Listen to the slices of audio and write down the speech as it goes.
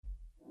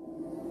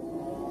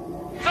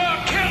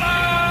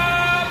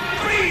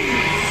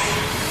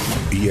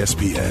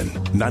ESPN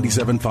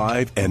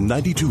 97.5 and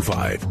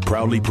 92.5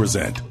 proudly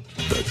present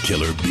the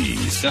Killer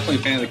Bees. Definitely a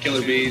fan of the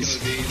Killer Bees.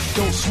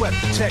 Don't sweat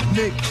the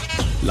technique.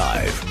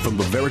 Live from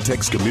the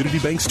Veritex Community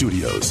Bank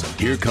Studios,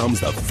 here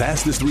comes the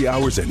fastest 3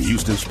 hours in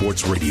Houston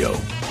sports radio.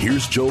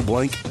 Here's Joe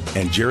Blank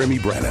and Jeremy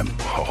Branham.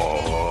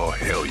 Oh,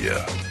 hell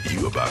yeah.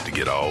 You about to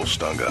get all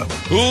stung up.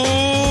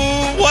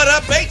 Ooh, what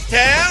up,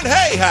 H-Town?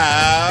 Hey,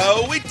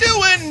 how we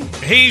doing?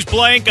 He's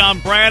Blank, I'm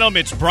Branham.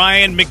 It's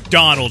Brian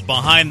McDonald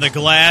behind the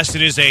glass.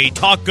 It is a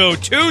Taco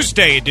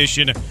Tuesday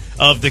edition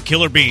of the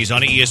Killer Bees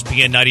on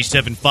ESPN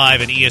 97.5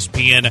 and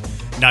ESPN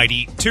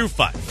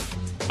 92.5.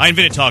 I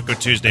invented Taco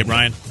Tuesday,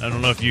 Brian. I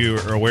don't know if you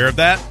are aware of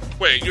that.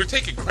 Wait, you're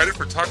taking credit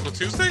for Taco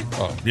Tuesday?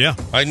 Oh, Yeah.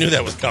 I knew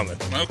that was coming.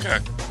 Okay.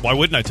 Why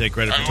wouldn't I take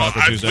credit for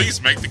Taco Tuesday?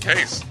 Please make the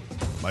case.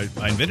 I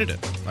invented it.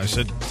 I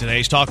said,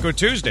 today's Taco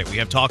Tuesday. We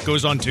have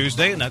tacos on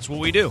Tuesday, and that's what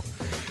we do.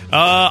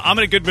 I'm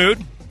in a good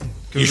mood.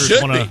 You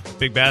should won be. a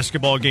big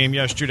basketball game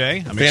yesterday.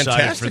 I'm excited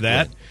Fantastic for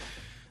that. win.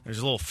 There's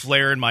a little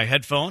flare in my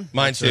headphone.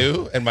 Mine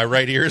too, and my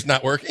right ear is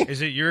not working.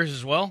 Is it yours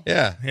as well?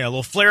 Yeah. Yeah, a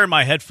little flare in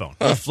my headphone.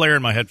 A little flare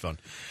in my headphone.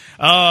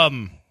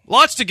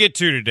 Lots to get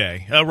to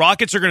today.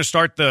 Rockets are going to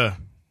start what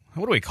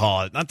do we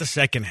call it? Not the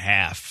second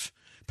half.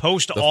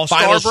 Post All-Star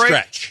final break.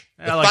 stretch.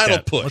 I The like final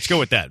that. push. Let's go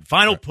with that.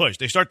 Final push.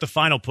 They start the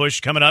final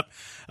push coming up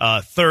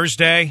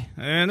Thursday.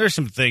 And there's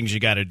some things you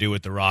got to do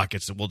with the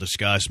Rockets that we'll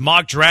discuss.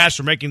 Mock drafts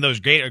are making those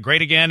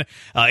great again.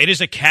 It is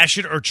a cash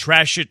it or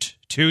trash it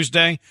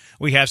Tuesday.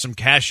 We have some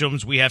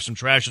cash-ems. We have some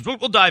trash-ems.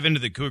 We'll dive into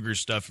the Cougars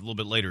stuff a little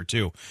bit later,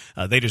 too.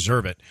 They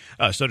deserve it.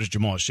 So does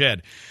Jamal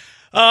Shed.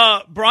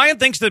 Brian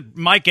thinks that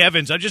Mike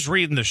Evans, I'm just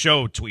reading the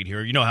show tweet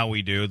here. You know how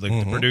we do.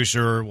 The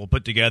producer will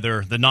put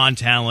together, the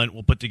non-talent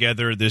will put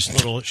together this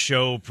little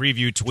show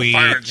preview tweet.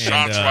 Firing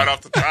shots right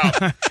off the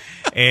top.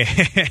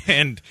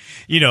 And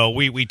you know,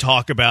 we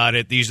talk about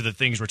it. These are the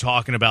things we're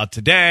talking about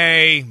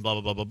today, blah,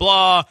 blah, blah, blah,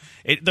 blah.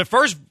 The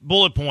first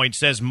bullet point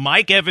says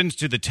Mike Evans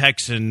to the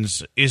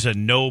Texans is a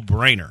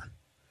no-brainer.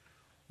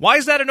 Why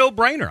is that a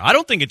no-brainer? I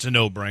don't think it's a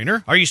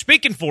no-brainer. Are you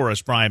speaking for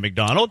us, Brian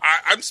McDonald?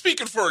 I'm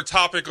speaking for a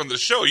topic on the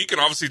show. You can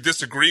obviously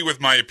disagree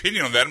with my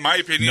opinion on that. In my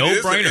opinion,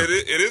 No-brainer.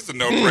 it is a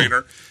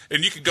no-brainer,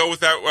 and you can go with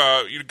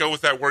that. You can go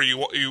with that where you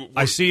would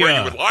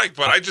like.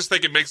 But I just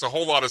think it makes a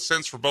whole lot of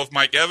sense for both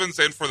Mike Evans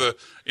and for the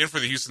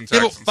Houston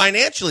Yeah, Texans. but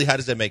financially, how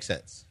does that make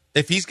sense?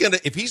 If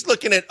he's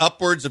looking at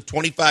upwards of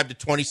 25 to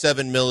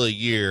 27 mil a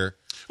year.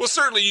 Well,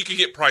 certainly you can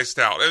get priced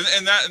out,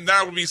 and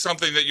that would be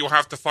something that you'll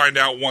have to find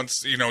out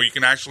once you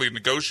can actually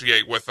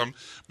negotiate with them.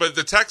 But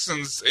the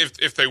Texans,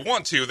 if they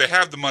want to, they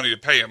have the money to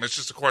pay him. It's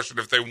just a question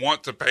if they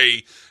want to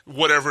pay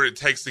whatever it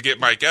takes to get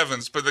Mike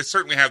Evans. But they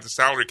certainly have the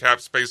salary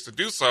cap space to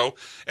do so.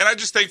 And I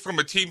just think from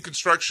a team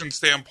construction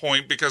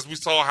standpoint, because we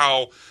saw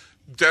how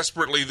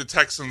desperately the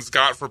Texans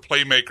got for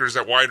playmakers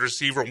at wide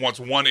receiver once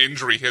one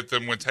injury hit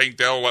them when Tank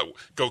Dell let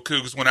go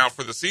Cougs went out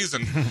for the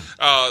season.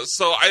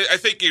 So I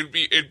think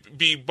it'd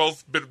be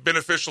both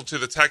beneficial to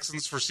the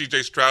Texans for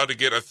C.J. Stroud to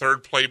get a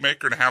third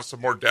playmaker and have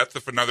some more depth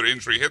if another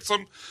injury hits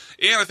him.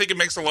 And I think it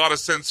makes a lot of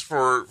sense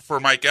for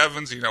Mike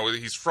Evans.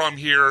 He's from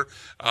here.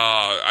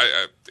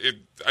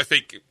 I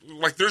think,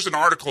 like, there's an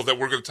article that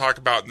we're going to talk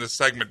about in this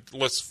segment,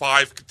 lists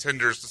 5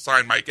 contenders to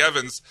sign Mike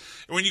Evans.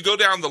 And when you go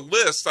down the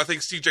list, I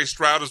think C.J.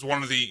 Stroud is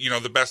one of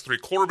the best 3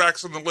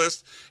 quarterbacks on the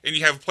list. And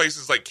you have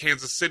places like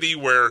Kansas City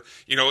where,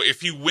 if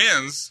he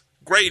wins,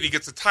 great, he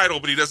gets a title,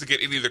 but he doesn't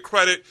get any of the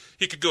credit.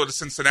 He could go to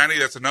Cincinnati.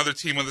 That's another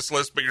team on this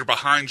list, but you're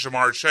behind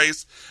Jamar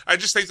Chase. I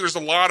just think there's a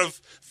lot of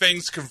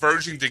things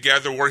converging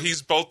together where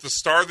he's both the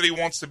star that he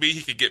wants to be,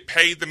 he could get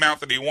paid the amount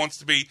that he wants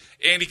to be,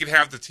 and he could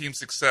have the team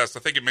success. I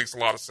think it makes a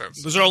lot of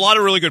sense. Those are a lot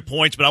of really good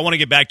points, but I want to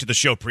get back to the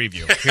show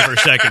preview here for a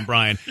second,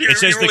 Brian. It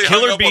says really the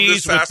Killer hung up on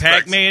Bees this with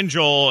aspect. Pac-Man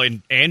Joel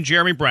and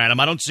Jeremy Branham.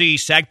 I don't see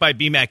Sacked by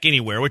BMAC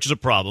anywhere, which is a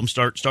problem.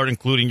 Start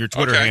including your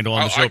Twitter handle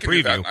on the show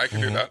preview. I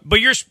can do that. But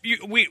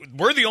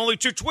we're the only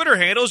 2 Twitter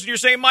handles, and you're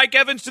saying Mike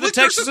Evans to the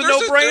Texans is a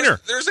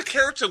no-brainer. There's a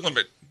character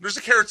limit.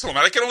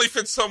 I can only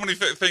fit so many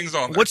things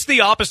on there. What's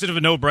the opposite of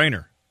a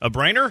no-brainer? A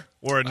brainer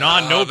or a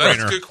non-no-brainer?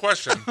 That's a good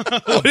question.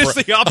 What is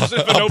the opposite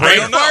of a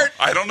no-brainer?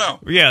 I don't know.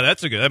 Yeah,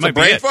 that's a good. That might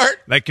be brain it.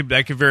 fart? That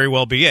could very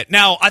well be it.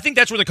 Now, I think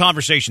that's where the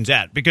conversation's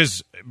at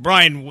because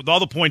Brian, with all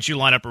the points you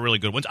line up are really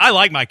good ones. I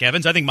like Mike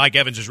Evans. I think Mike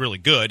Evans is really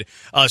good.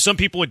 Some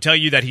people would tell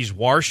you that he's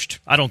washed.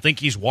 I don't think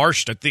he's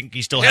washed. I think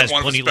he still has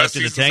plenty left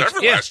in the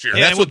tank. Last year.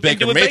 And that's with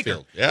Baker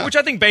Mayfield. Yeah. Which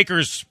I think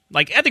Baker's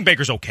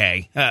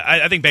okay.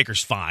 I think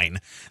Baker's fine.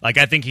 Like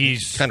I think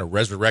he's Kind of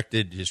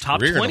resurrected his top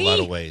career 20? in a lot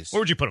of ways.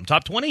 Where would you put him?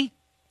 Top 20?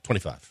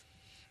 25.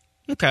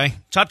 Okay.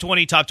 Top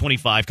 20, top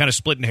 25, kind of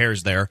splitting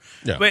hairs there.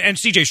 Yeah. And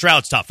C.J.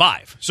 Stroud's top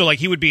 5. So,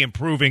 he would be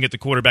improving at the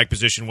quarterback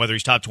position, whether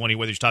he's top 20,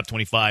 whether he's top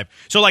 25.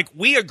 So,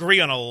 we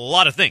agree on a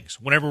lot of things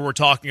whenever we're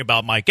talking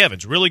about Mike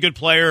Evans. Really good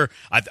player.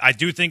 I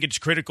do think it's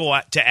critical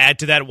to add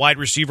to that wide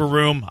receiver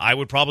room. I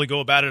would probably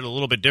go about it a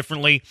little bit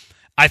differently.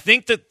 I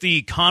think that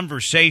the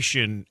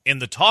conversation and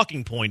the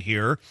talking point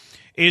here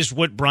is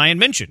what Brian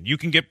mentioned. You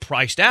can get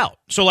priced out.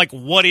 So, like,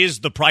 what is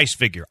the price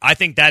figure? I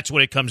think that's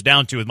what it comes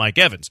down to with Mike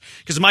Evans.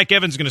 Because Mike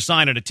Evans is going to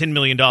sign at a $10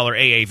 million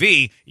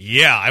AAV.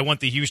 Yeah, I want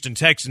the Houston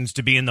Texans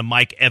to be in the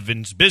Mike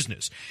Evans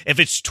business. If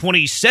it's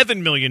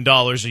 $27 million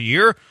a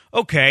year,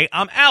 okay,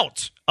 I'm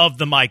out of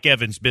the Mike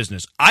Evans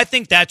business. I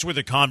think that's where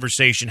the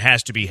conversation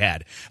has to be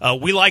had.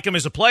 We like him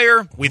as a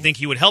player. We think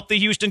he would help the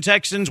Houston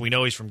Texans. We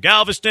know he's from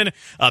Galveston.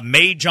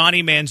 Made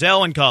Johnny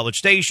Manziel in College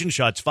Station.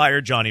 Shots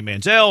fired, Johnny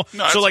Manziel.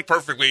 No, that's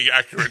perfectly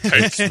accurate.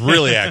 It's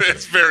really accurate.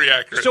 It's very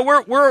accurate. So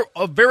we're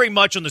very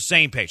much on the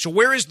same page. So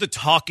where is the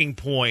talking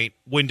point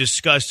when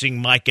discussing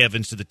Mike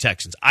Evans to the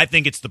Texans? I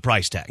think it's the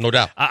price tag. No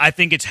doubt. I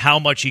think it's how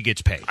much he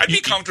gets paid. I'd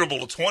be comfortable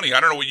to 20. I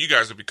don't know what you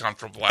guys would be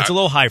comfortable at. It's a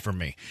little high for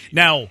me.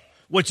 Now,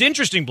 what's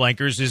interesting,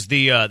 Blankers, is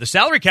the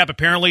salary cap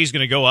apparently is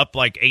going to go up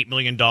like $8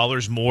 million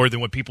more than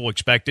what people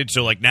expected.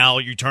 So, like, now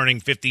you're turning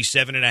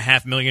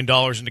 $57.5 million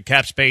into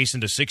cap space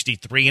into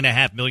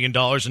 $63.5 million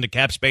into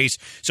cap space.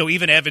 So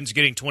even Evans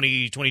getting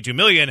 $22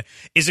 million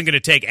isn't going to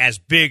take as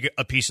big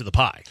a piece of the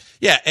pie.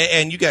 Yeah,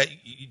 and you got,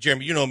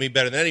 Jeremy, you know me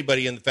better than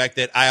anybody in the fact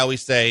that I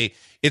always say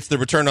it's the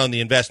return on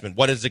the investment.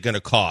 What is it going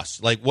to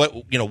cost? Like, what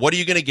are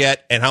you going to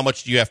get and how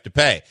much do you have to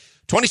pay?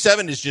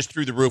 27 is just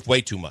through the roof,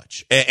 way too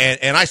much.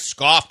 And I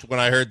scoffed when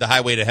I heard the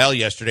Highway to Hell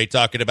yesterday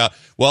talking about,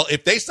 well,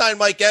 if they sign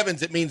Mike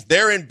Evans, it means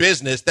they're in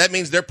business. That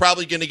means they're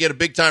probably going to get a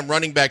big-time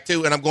running back,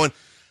 too. And I'm going,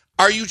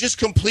 are you just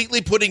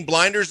completely putting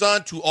blinders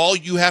on to all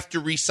you have to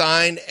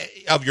re-sign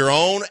of your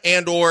own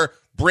and or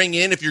bring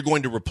in if you're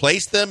going to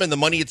replace them and the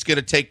money it's going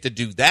to take to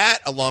do that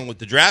along with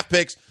the draft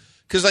picks?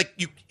 Because,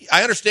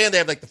 I understand they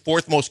have, the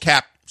fourth most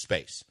cap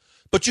space.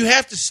 But you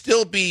have to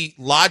still be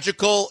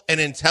logical and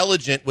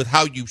intelligent with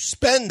how you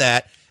spend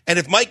that. And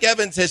if Mike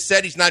Evans has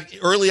said he's not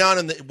early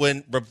on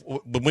when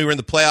we were in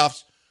the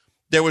playoffs,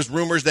 there was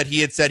rumors that he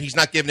had said he's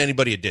not giving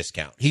anybody a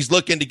discount. He's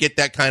looking to get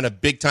that kind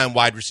of big time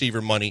wide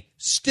receiver money.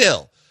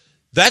 Still,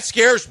 that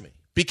scares me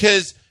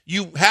because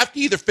you have to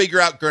either figure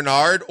out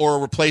Gernard or a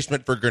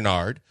replacement for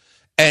Gernard,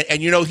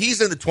 and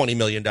he's in the $20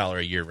 million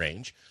a year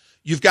range.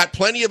 You've got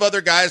plenty of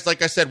other guys,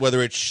 like I said,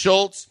 whether it's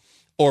Schultz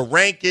or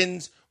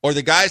Rankins, or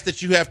the guys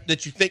that you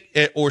think,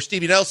 or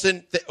Stevie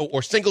Nelson,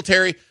 or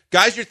Singletary,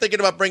 guys you're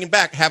thinking about bringing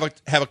back have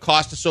a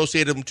cost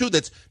associated with them too.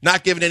 That's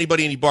not giving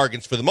anybody any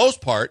bargains for the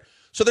most part.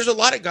 So there's a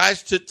lot of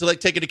guys to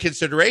take into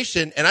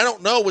consideration. And I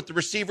don't know with the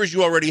receivers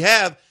you already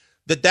have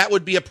that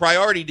would be a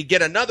priority to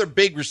get another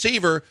big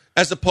receiver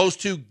as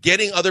opposed to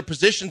getting other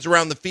positions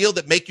around the field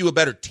that make you a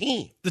better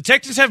team. The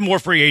Texans have more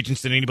free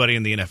agents than anybody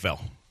in the NFL.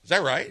 Is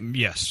that right?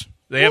 Yes.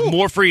 They have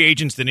more free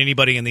agents than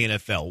anybody in the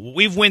NFL.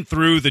 We've went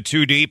through the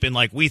two deep, and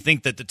we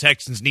think that the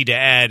Texans need to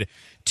add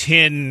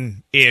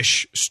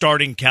 10-ish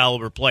starting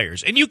caliber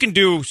players. And you can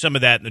do some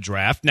of that in the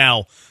draft.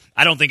 Now,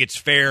 I don't think it's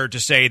fair to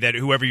say that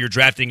whoever you're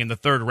drafting in the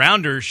third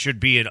rounder should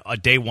be a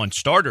day one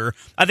starter.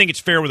 I think it's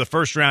fair with a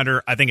first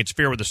rounder. I think it's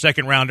fair with a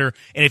second rounder.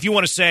 And if you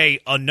want to say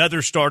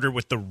another starter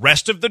with the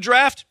rest of the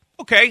draft,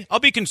 okay, I'll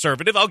be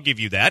conservative. I'll give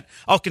you that.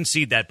 I'll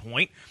concede that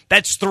point.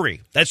 That's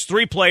three. That's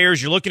three players.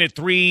 You're looking at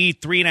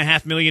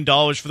 $3.5 million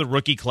for the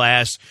rookie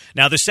class.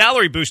 Now, the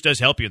salary boost does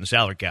help you in the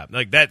salary cap.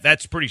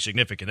 That's pretty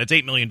significant. That's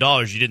 $8 million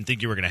you didn't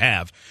think you were going to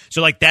have.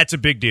 So, that's a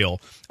big deal.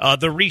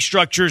 The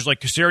restructures,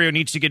 Caserio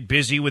needs to get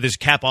busy with his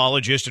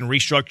capologist and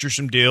restructure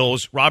some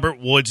deals. Robert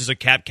Woods is a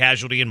cap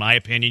casualty, in my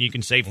opinion. You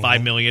can save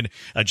 $5 million.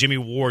 Jimmy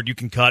Ward, you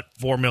can cut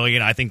 $4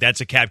 million. I think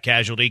that's a cap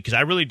casualty because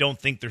I really don't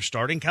think they're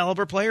starting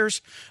caliber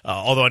players,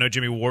 although I know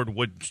Jimmy Ward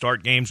would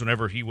start games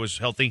whenever he was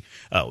healthy,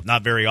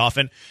 not very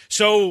often.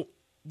 So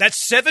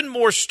that's 7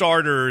 more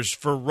starters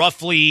for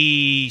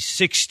roughly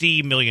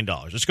 $60 million.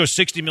 Let's go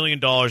 $60 million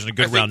in a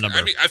good round number.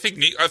 I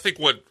think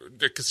what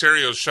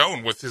Caserio's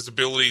shown with his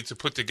ability to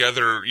put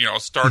together,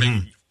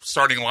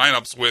 starting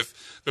lineups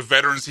with the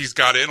veterans he's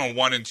got in on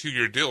 1- and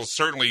 2-year deals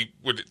certainly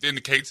would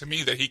indicate to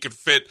me that he could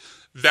fit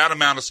that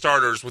amount of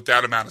starters with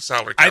that amount of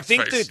salary cap space.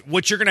 I think that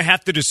what you're going to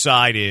have to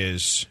decide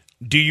is,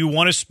 do you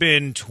want to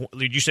spend,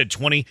 you said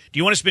 20, do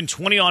you want to spend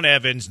 20 on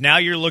Evans? Now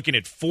you're looking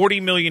at $40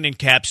 million in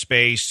cap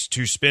space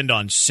to spend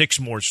on 6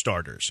 more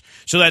starters.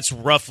 So that's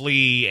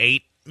roughly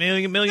 $8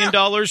 million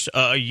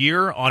a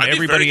year on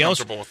everybody else.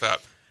 I'd be very comfortable with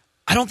that.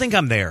 I don't think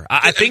I'm there.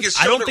 I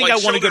don't think I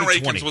want to go to 20.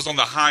 Rankins was on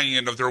the high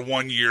end of their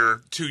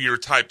 1-year, 2-year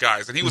type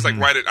guys, and he was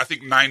right at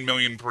 $9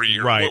 million per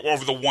year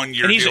over the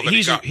 1-year deal that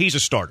he got. He's a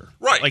starter,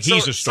 right?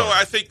 He's a starter. So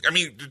I think,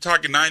 you're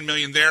talking $9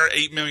 million there,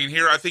 $8 million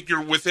here. I think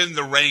you're within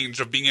the range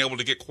of being able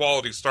to get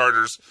quality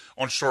starters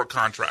on short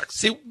contracts.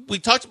 See, we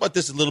talked about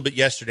this a little bit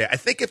yesterday. I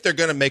think if they're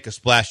going to make a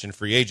splash in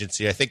free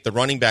agency, I think the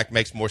running back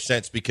makes more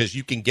sense because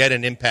you can get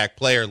an impact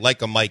player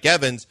like a Mike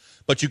Evans,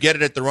 but you get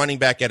it at the running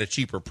back at a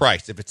cheaper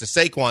price. If it's a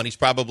Saquon, he's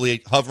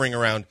probably hovering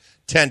around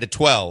 10 to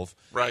 12.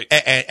 Right.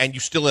 And you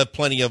still have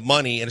plenty of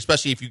money, and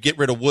especially if you get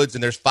rid of Woods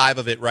and there's 5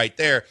 of it right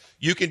there,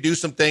 you can do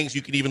some things.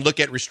 You can even look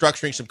at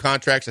restructuring some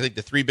contracts. I think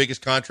the 3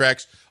 biggest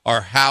contracts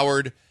are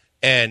Howard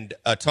and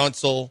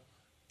Tunsil,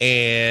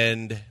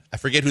 and I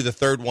forget who the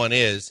third one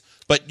is.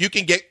 But you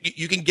can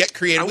get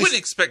creative. I wouldn't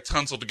expect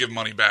Tunsil to give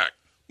money back.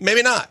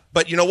 Maybe not.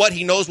 But you know what?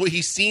 He knows what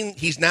he's seen.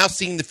 He's now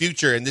seen the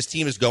future, and this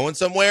team is going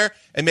somewhere.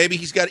 And maybe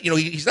he's got,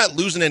 he's not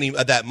losing any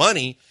of that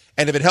money.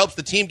 And if it helps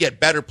the team get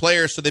better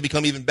players so they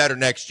become even better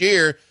next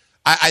year,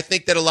 I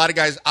think that a lot of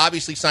guys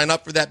obviously sign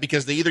up for that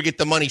because they either get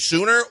the money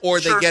sooner or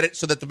they get it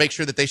so that to make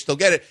sure that they still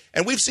get it.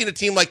 And we've seen a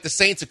team like the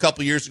Saints a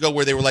couple years ago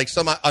where they were like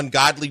some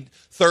ungodly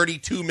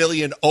 $32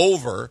 million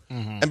over.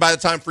 Mm-hmm. And by the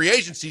time free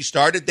agency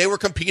started, they were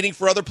competing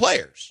for other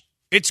players.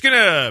 It's going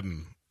to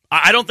 –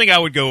 I don't think I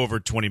would go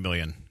over $20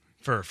 million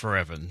for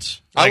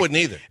Evans. I wouldn't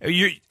either.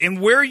 And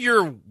where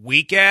you're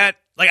weak at,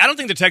 like, I don't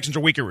think the Texans are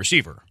weak at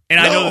receiver. And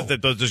I know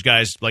that those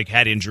guys, like,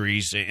 had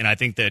injuries, and I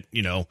think that,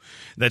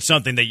 that's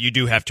something that you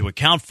do have to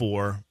account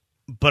for.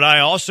 But I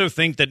also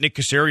think that Nick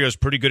Caserio is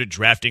pretty good at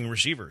drafting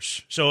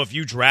receivers. So if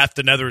you draft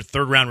another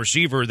third-round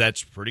receiver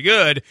that's pretty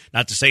good,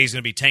 not to say he's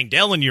going to be Tank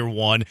Dell in year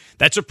one,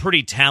 that's a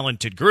pretty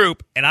talented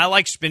group, and I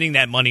like spending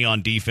that money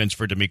on defense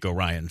for DeMeco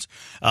Ryans.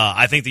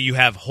 I think that you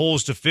have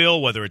holes to fill,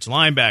 whether it's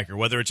linebacker,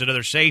 whether it's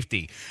another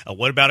safety.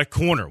 What about a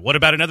corner? What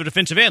about another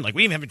defensive end? Like,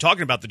 we even haven't been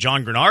talking about the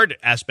John Grenard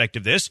aspect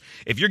of this.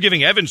 If you're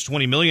giving Evans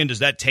 $20 million, does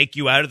that take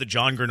you out of the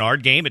John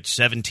Grenard game at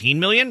 $17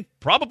 million?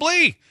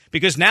 Probably.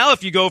 Because now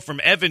if you go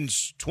from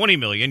Evans $20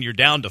 million, you're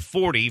down to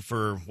 40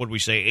 for, what do we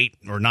say, 8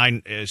 or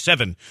 9,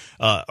 7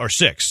 or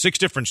 6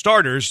 different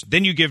starters.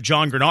 Then you give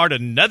John Grenard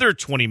another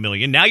 $20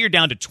 million. Now you're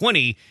down to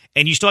 20,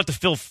 and you still have to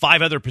fill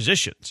 5 other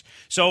positions.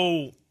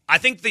 So I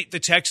think the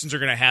Texans are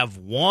going to have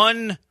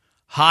one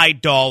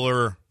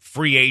high-dollar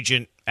free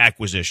agent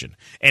acquisition.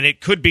 And it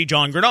could be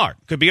John Grenard.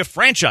 Could be a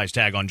franchise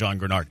tag on John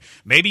Grenard.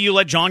 Maybe you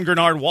let John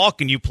Grenard walk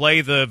and you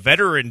play the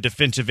veteran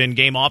defensive end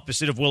game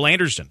opposite of Will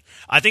Anderson.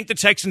 I think the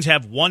Texans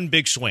have one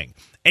big swing.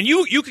 And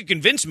you could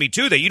convince me,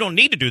 too, that you don't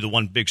need to do the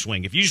one big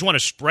swing. If you just want to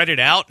spread it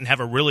out and have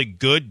a really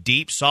good,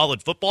 deep,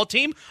 solid football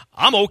team,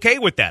 I'm okay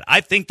with that. I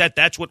think that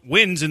that's what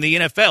wins in the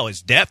NFL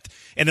is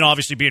depth and then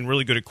obviously being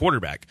really good at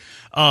quarterback.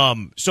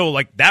 So,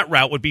 like, that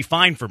route would be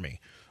fine for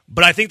me.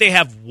 But I think they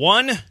have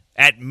one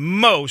at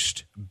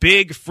most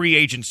big free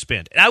agent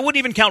spend. And I wouldn't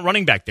even count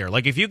running back there.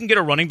 Like, if you can get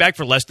a running back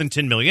for less than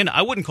 $10 million,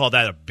 I wouldn't call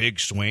that a big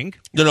swing.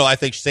 No, I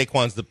think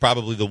Saquon's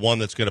probably the one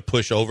that's going to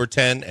push over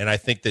 10, and I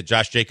think that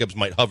Josh Jacobs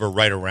might hover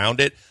right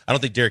around it. I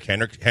don't think Derrick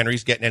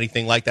Henry's getting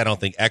anything like that. I don't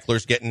think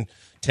Eckler's getting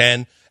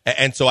 10.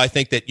 And so I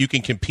think that you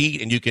can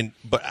compete, and you can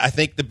 – but I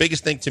think the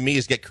biggest thing to me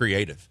is get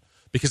creative.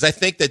 Because I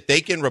think that they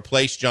can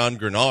replace John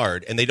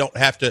Grenard, and they don't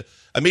have to –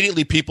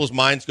 immediately people's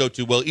minds go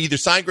to, well, either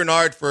sign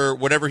Grenard for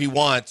whatever he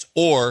wants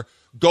or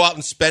go out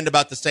and spend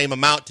about the same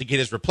amount to get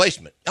his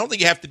replacement. I don't think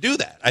you have to do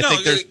that. I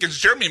think because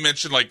Jeremy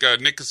mentioned like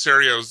Nick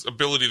Caserio's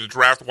ability to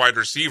draft wide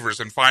receivers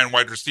and find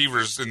wide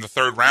receivers in the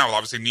third round,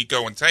 obviously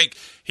Nico and Tank.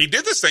 He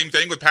did the same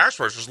thing with pass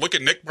rushers. Look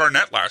at Nick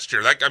Barnett last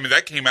year.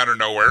 That came out of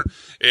nowhere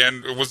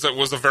and was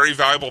a very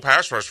valuable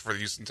pass rusher for the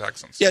Houston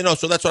Texans. Yeah, no,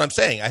 so that's what I'm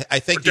saying. I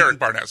think Derek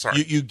Barnett,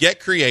 sorry. You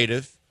get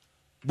creative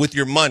with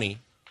your money,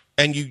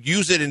 and you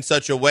use it in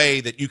such a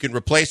way that you can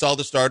replace all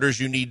the starters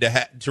you need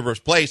to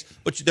replace,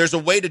 but there's a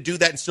way to do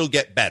that and still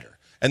get better.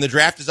 And the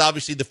draft is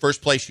obviously the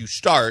first place you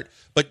start,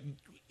 but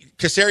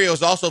Caserio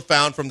has also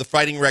found from the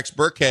Fighting Rex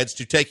Burkheads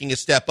to taking a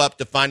step up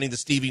to finding the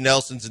Stevie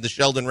Nelsons and the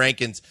Sheldon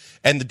Rankins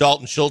and the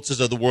Dalton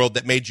Schultzes of the world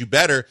that made you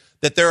better,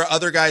 that there are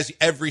other guys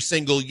every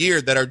single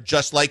year that are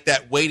just like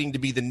that waiting to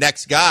be the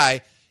next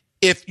guy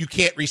if you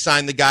can't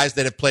re-sign the guys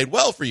that have played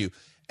well for you.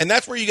 And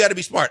that's where you got to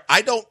be smart.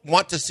 I don't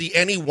want to see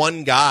any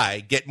one guy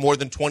get more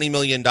than $20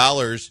 million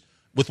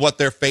with what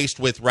they're faced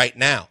with right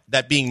now,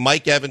 that being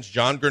Mike Evans,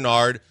 John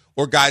Grenard,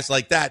 or guys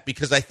like that,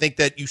 because I think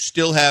that you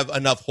still have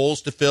enough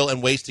holes to fill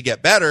and ways to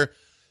get better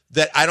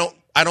that I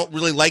don't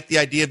really like the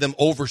idea of them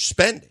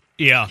overspending.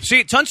 Yeah.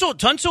 See,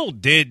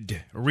 Tunsil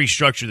did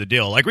restructure the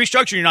deal. Like,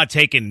 restructure,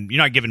 you're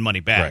not giving money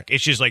back. Right.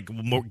 It's just like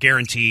more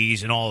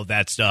guarantees and all of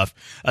that stuff.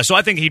 So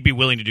I think he'd be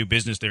willing to do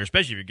business there,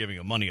 especially if you're giving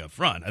him money up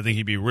front. I think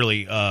he'd be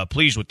really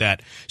pleased with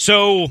that.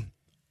 So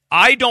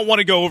I don't want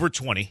to go over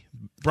 20.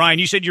 Brian,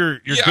 you said you're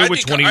good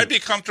with 20. I'd be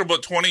comfortable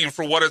at 20, and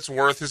for what it's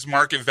worth, his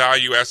market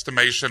value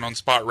estimation on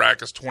Spot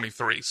Rack is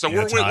 23. So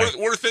we're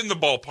within the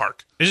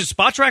ballpark. Is it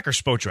Spot Rack or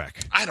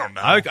Spotrack? I don't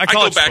know. I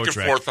go back and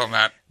forth on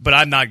that. But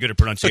I'm not good at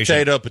pronunciation.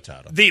 Potato.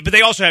 But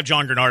they also have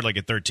John Grenard like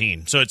at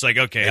 13. So it's like,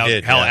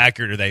 okay, how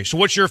accurate are they? So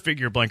what's your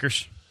figure,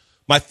 Blinkers?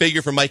 My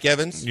figure for Mike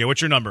Evans? Yeah,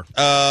 what's your number?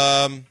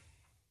 I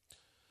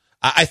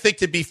think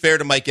to be fair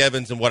to Mike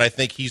Evans and what I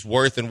think he's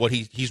worth and what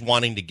he's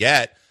wanting to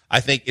get, I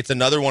think it's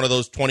another one of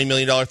those $20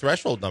 million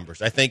threshold numbers.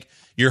 I think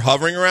you're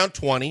hovering around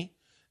 20,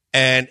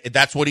 and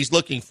that's what he's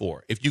looking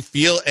for. If you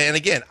feel, and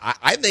again,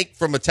 I think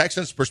from a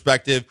Texans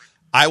perspective,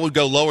 I would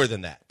go lower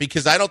than that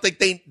because I don't think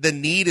the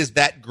need is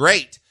that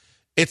great.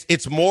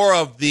 It's more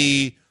of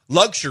the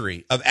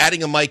luxury of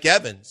adding a Mike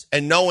Evans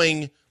and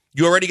knowing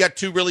You already got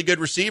two really good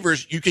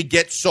receivers. You could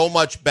get so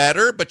much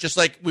better, but just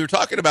like we were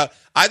talking about,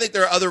 I think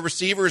there are other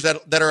receivers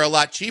that are a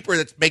lot cheaper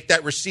that make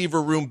that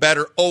receiver room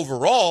better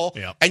overall.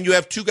 Yeah. And you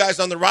have two guys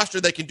on the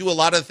roster that can do a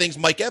lot of the things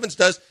Mike Evans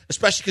does,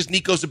 especially because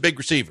Nico's a big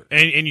receiver.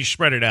 And you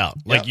spread it out.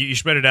 Like you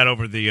spread it out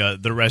over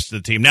the rest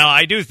of the team. Now,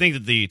 I do think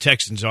that the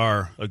Texans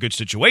are a good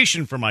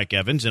situation for Mike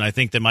Evans, and I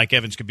think that Mike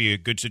Evans could be a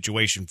good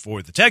situation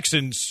for the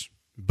Texans,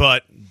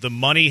 but the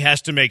money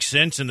has to make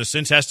sense, and the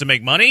sense has to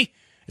make money.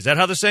 Is that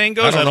how the saying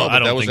goes? I don't know. I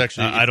don't think that's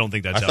how it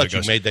goes. I thought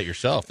you made that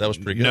yourself. That was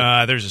pretty good.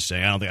 Nah, there's a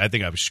saying. I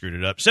think I screwed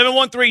it up.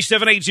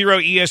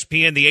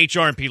 713-780-ESPN, the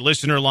HRMP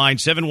listener line,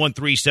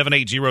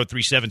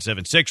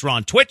 713-780-3776. We're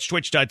on Twitch,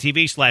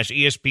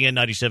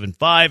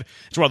 twitch.tv/ESPN975.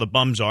 That's where all the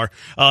bums are.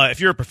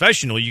 If you're a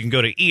professional, you can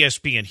go to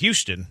ESPN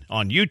Houston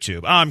on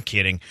YouTube. I'm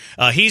kidding.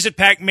 He's at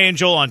Pac-Man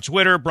Joel on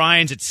Twitter.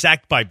 Brian's at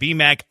Sacked by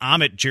BMAC.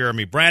 I'm at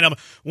Jeremy Branham.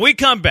 When we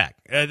come back,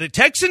 the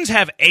Texans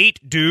have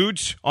 8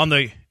 dudes on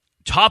the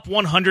top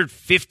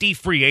 150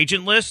 free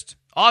agent list.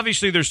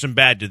 Obviously, there's some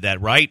bad to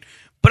that, right?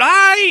 But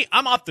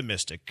I'm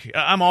optimistic.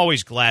 I'm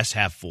always glass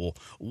half full.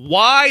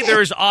 Why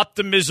there's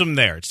optimism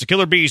there? It's the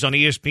Killer Bees on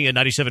ESPN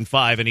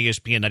 97.5 and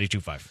ESPN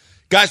 92.5.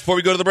 Guys, before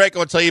we go to the break, I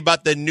want to tell you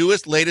about the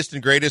newest, latest,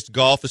 and greatest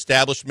golf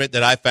establishment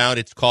that I found.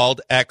 It's called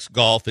X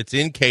Golf. It's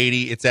in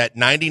Katy. It's at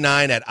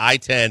 99 at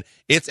I-10.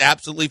 It's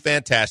absolutely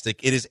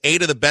fantastic. It is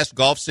 8 of the best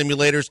golf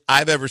simulators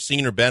I've ever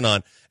seen or been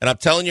on. And I'm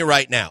telling you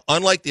right now,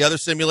 unlike the other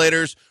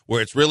simulators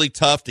where it's really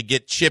tough to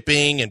get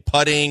chipping and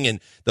putting, and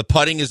the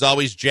putting is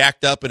always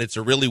jacked up and it's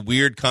a really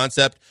weird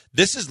concept,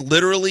 this is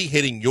literally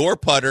hitting your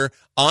putter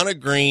on a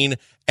green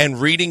and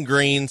reading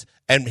greens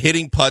and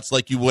hitting putts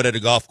like you would at a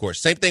golf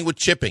course. Same thing with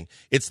chipping.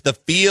 It's the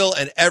feel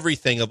and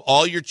everything of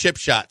all your chip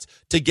shots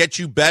to get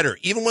you better.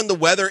 Even when the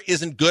weather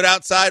isn't good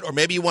outside, or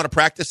maybe you want to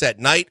practice at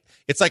night,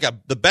 it's like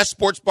the best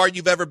sports bar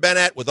you've ever been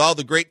at with all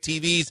the great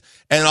TVs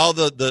and all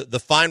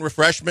the fine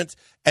refreshments.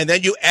 And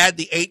then you add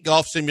the 8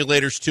 golf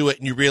simulators to it,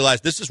 and you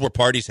realize this is where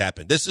parties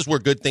happen. This is where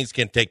good things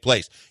can take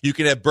place. You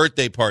can have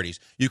birthday parties.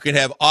 You can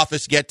have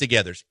office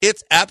get-togethers.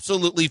 It's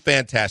absolutely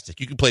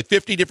fantastic. You can play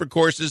 50 different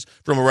courses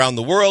from around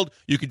the world.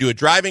 You can do a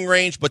driving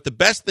range. But the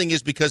best thing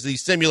is, because of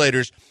these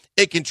simulators,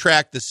 it can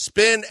track the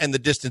spin and the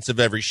distance of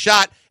every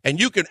shot, and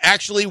you can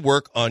actually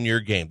work on your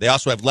game. They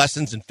also have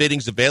lessons and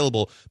fittings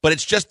available, but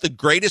it's just the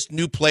greatest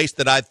new place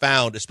that I've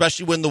found,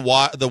 especially when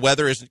the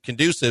weather isn't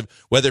conducive,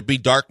 whether it be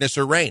darkness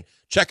or rain.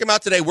 Check them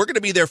out today. We're going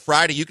to be there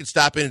Friday. You can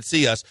stop in and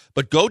see us,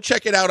 but go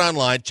check it out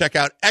online. Check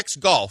out X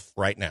Golf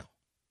right now.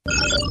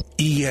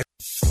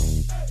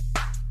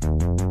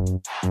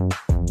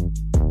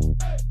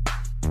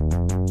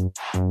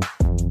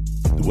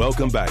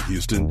 Welcome back,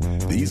 Houston.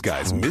 These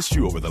guys missed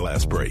you over the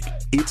last break.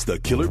 It's the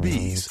Killer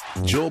Bees,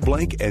 Joel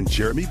Blank and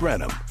Jeremy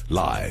Branham,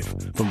 live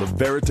from the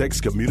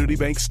Veritex Community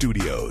Bank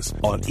Studios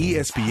on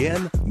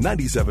ESPN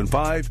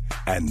 97.5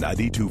 and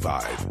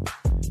 92.5.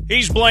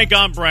 He's Blank,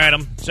 I'm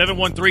Branham.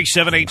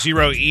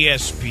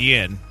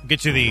 713-780-ESPN.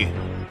 Get to the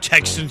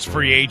Texans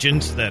free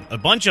agents, that a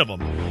bunch of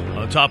them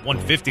on the top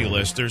 150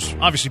 list. There's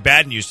obviously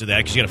bad news to that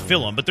because you got to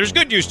fill them, but there's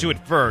good news to it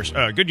first.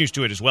 Good news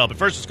to it as well. But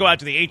first, let's go out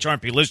to the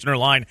HRP listener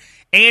line.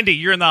 Andy,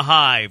 you're in the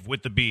hive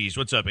with the Bees.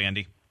 What's up,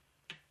 Andy?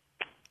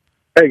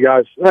 Hey,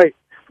 guys. Hey,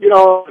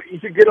 you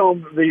should get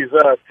on these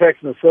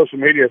Texans social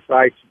media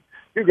sites.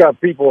 You got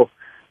people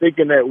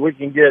thinking that we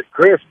can get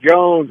Chris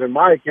Jones and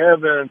Mike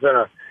Evans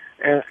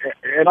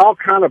and all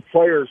kind of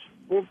players.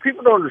 Well,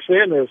 people don't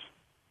understand this.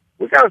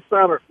 We got to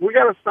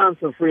sign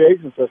some free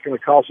agents that's going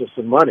to cost us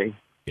some money.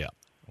 Yeah.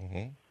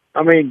 Mm-hmm.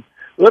 I mean,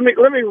 let me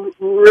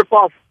rip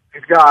off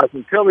these guys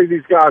and tell me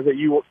these guys that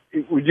you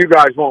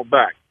guys want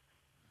back.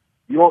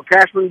 You want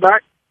Cashman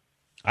back?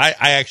 I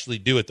actually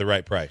do at the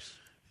right price.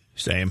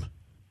 Same.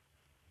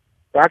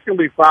 That's going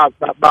to be about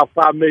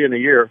 $5 million a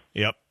year.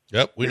 Yep.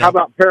 We know. How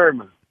about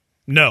Perryman?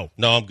 No,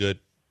 I'm good.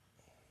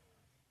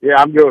 Yeah,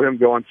 I'm good with him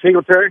going.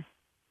 Singletary?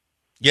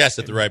 Yes,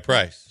 at the right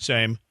price.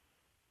 Same.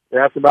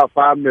 Yeah, that's about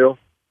 $5 million.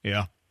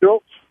 Yeah.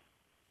 Schultz?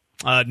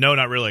 No,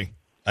 not really.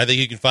 I think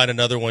you can find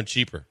another one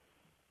cheaper.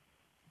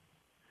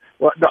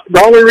 Well,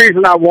 the only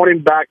reason I want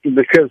him back is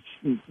because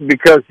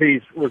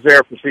he was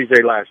there for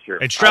CJ last year.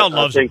 And Stroud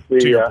loves him,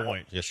 to your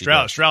point. Yes,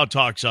 Stroud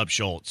talks up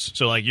Schultz.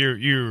 So, like,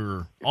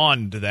 you're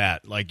on to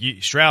that. Like,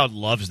 Stroud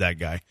loves that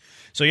guy.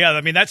 So, yeah,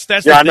 I mean, that's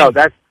yeah, I know.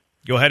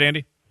 Go ahead,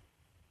 Andy.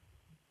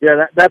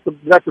 Yeah, that's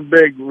a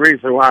big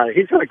reason why.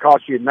 He's going to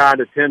cost you $9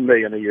 to $10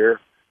 million a year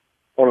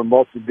on a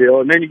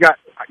multi-deal. And then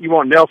you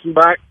want Nelson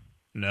back?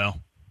 No.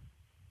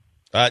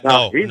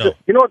 No. You know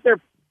what?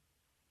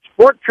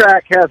 Sport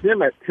Track has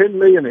him at $10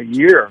 million a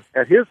year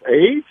at his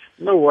age.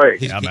 No way.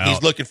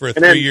 He's looking for a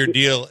 3-year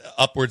deal,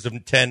 upwards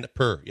of 10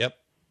 per. Yep.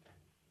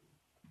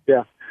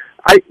 Yeah,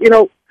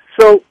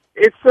 so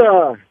it's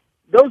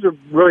those are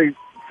really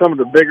some of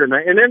the bigger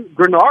names. And then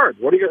Grenard.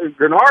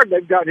 Grenard?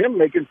 They've got him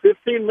making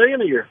 $15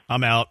 million a year.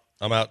 I'm out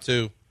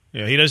too.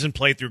 Yeah, he doesn't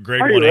play through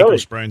grade 1 really? ankle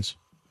sprains.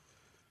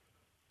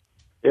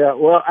 Yeah,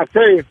 well, I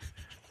tell you,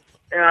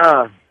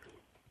 I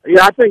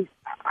think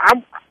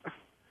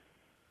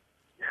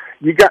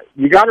you got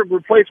to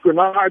replace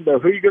Grenard, though.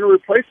 Who are you going to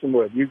replace him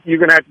with? You're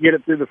going to have to get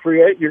it through the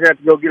free agent. You're going to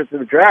have to go get it through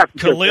the draft.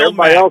 Khalil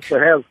Mack. Else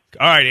that has.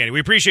 All right, Andy, we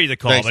appreciate the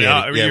call. Thanks, but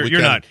Andy.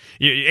 you're not.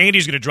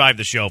 Andy's going to drive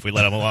the show if we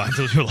let him along.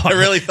 I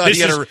really thought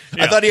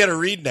I thought he had a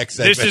read next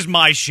segment. This is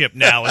my ship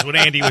now, is what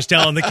Andy was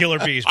telling the Killer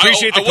Bees.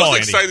 Appreciate the call, I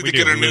was Andy. excited to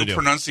get a new do.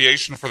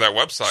 pronunciation for that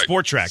website.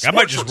 Sport Track. I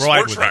might just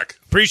ride with it.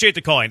 Appreciate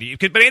the call, Andy.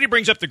 But Andy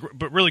brings up the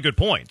really good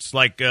points,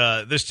 like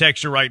this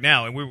texture right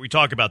now, and we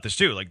talk about this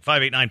too. Like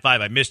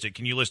 5895, I missed it.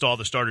 Can you list all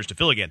the starters to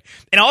fill again?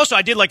 And also,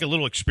 I did like a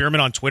little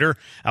experiment on Twitter.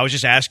 I was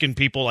just asking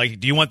people, like,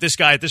 do you want this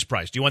guy at this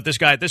price? Do you want this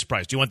guy at this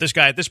price? Do you want this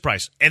guy at this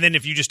price? And then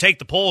if you just take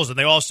the polls and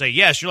they all say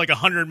yes, you're like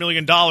 $100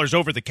 million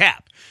over the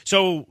cap.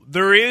 So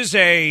there is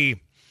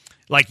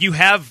you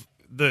have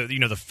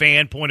the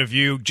fan point of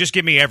view. Just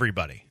give me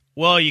everybody.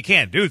 Well, you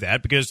can't do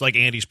that because, like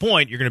Andy's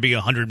point, you're going to be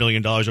 $100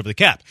 million over the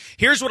cap.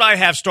 Here's what I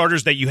have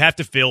starters that you have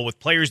to fill with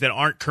players that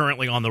aren't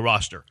currently on the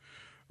roster.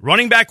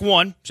 Running back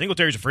 1,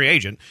 Singletary's a free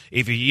agent,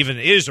 if he even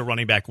is a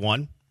running back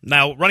 1.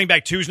 Now, running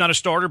back 2 is not a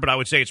starter, but I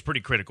would say it's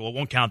pretty critical. It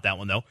won't count that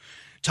one, though.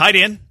 Tight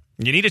end.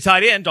 You need a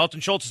tight end. Dalton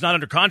Schultz is not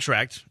under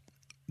contract.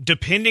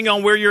 Depending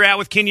on where you're at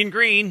with Kenyon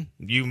Green,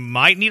 you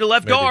might need a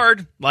left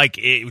guard.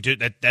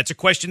 That's a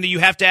question that you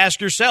have to ask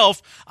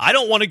yourself. I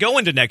don't want to go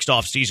into next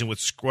offseason with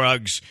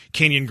Scruggs,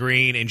 Kenyon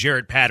Green, and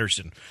Jarrett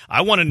Patterson.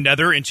 I want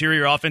another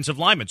interior offensive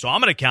lineman. So I'm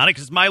going to count it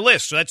because it's my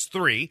list. So that's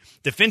 3.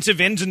 Defensive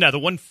end's another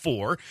one,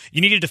 4. You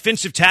need a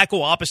defensive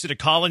tackle opposite of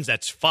Collins.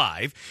 That's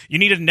 5. You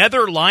need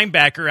another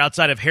linebacker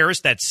outside of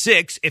Harris. That's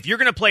 6. If you're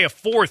going to play a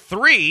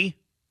 4-3,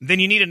 then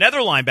you need another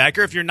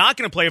linebacker. If you're not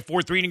going to play a 4-3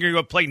 and you're going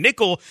to go play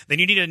nickel, then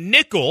you need a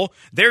nickel.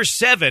 There's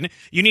 7.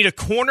 You need a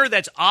corner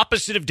that's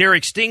opposite of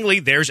Derek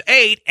Stingley. There's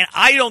 8. And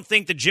I don't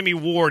think that Jimmy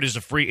Ward is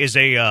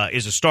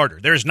a starter.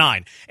 There's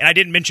 9. And I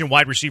didn't mention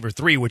wide receiver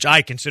 3, which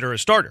I consider a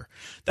starter.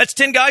 That's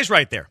 10 guys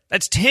right there.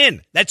 That's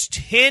 10. That's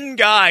 10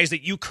 guys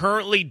that you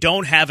currently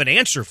don't have an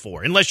answer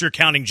for, unless you're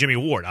counting Jimmy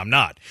Ward. I'm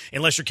not.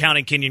 Unless you're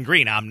counting Kenyon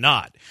Green. I'm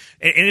not.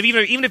 And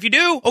even if you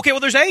do, okay,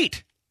 well, there's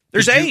 8.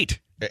 There's 8.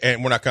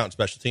 And we're not counting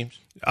special teams?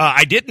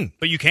 I didn't,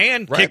 but you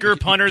can. Right. Kicker,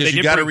 punter. Because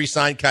you got to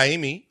re-sign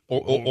Kaimi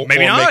or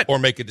maybe not. Or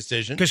make a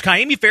decision. Because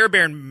Kaimi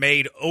Fairbairn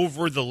made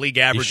over the league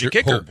average at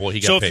kicker. Oh boy,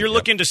 he got so paid, if you're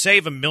looking to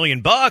save $1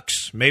 million,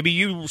 maybe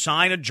you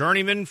sign a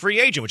journeyman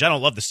free agent, which I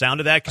don't love the sound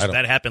of that because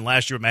that happened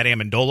last year with Matt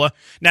Amendola.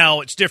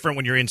 Now, it's different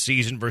when you're in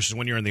season versus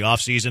when you're in the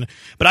offseason.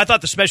 But I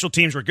thought the special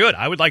teams were good.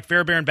 I would like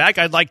Fairbairn back.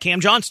 I'd like Cam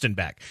Johnston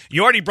back.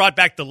 You already brought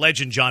back the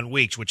legend John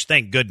Weeks, which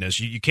thank goodness.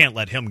 You can't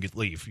let him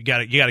leave. You got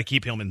to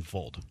keep him in the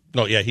fold.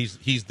 No, yeah,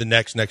 he's the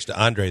next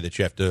to Andre that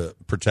you have to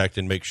protect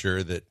and make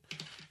sure that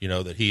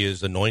that he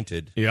is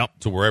anointed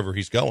to wherever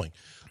he's going.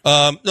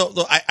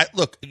 I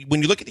look,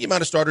 when you look at the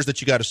amount of starters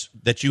that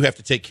you have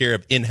to take care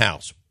of in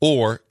house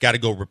or got to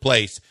go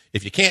replace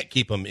if you can't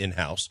keep them in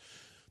house.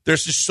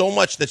 There's just so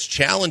much that's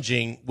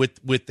challenging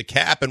with the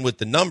cap and with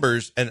the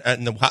numbers and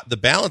the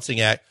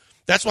balancing act.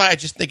 That's why I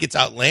just think it's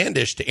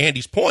outlandish, to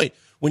Andy's point,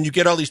 when you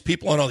get all these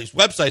people on all these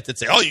websites that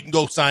say, oh, you can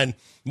go sign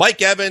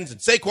Mike Evans and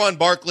Saquon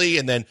Barkley,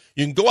 and then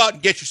you can go out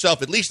and get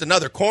yourself at least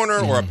another corner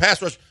or a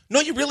pass rush. No,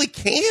 you really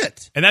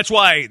can't. And that's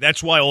why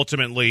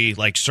ultimately,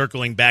 like,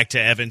 circling back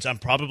to Evans, I'm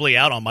probably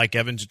out on Mike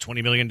Evans at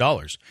 $20 million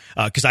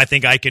because I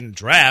think I can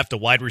draft a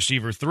wide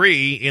receiver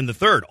 3 in the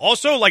 3rd.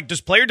 Also, like,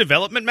 does player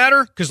development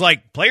matter? Because,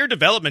 like, player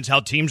development's how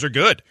teams are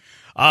good.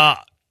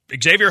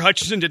 Xavier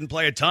Hutchinson didn't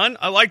play a ton.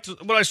 I liked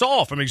what I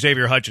saw from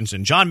Xavier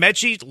Hutchinson. John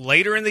Mechie,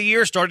 later in the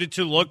year, started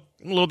to look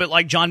a little bit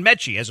like John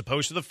Mechie as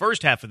opposed to the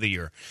first half of the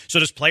year. So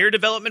does player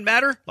development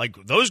matter? Like,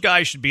 those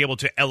guys should be able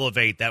to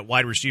elevate that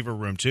wide receiver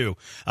room, too.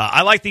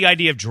 I like the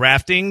idea of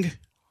drafting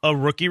a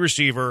rookie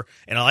receiver,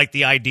 and I like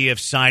the idea of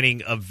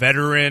signing a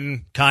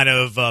veteran kind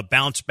of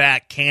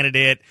bounce-back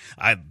candidate.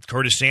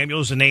 Curtis Samuel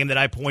is a name that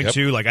I point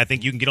to. Like, I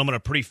think you can get him on a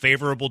pretty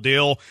favorable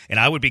deal,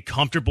 and I would be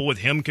comfortable with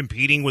him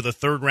competing with a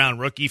third-round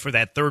rookie for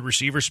that 3rd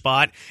receiver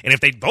spot. And if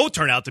they both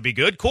turn out to be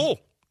good,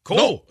 cool.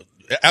 No,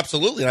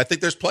 absolutely. And I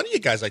think there's plenty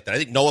of guys like that. I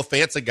think Noah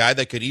Fant's a guy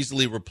that could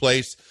easily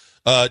replace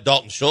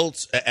Dalton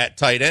Schultz at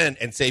tight end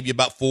and save you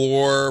about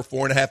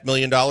 $4.5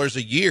 million a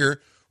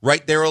year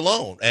right there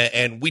alone.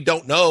 And we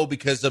don't know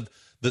because of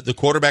the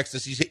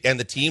quarterbacks and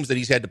the teams that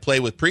he's had to play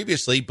with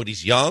previously, but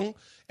he's young,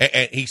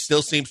 and he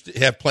still seems to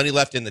have plenty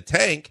left in the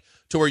tank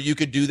to where you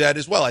could do that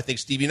as well. I think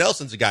Stevie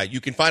Nelson's a guy. You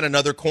can find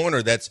another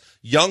corner that's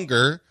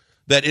younger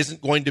that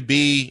isn't going to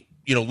be,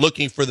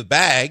 looking for the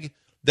bag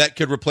that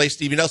could replace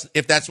Stevie Nelson.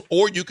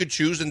 Or you could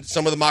choose in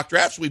some of the mock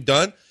drafts we've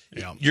done.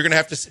 Yeah. You're going to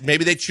have to,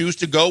 maybe they choose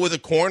to go with a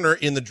corner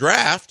in the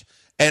draft.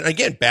 And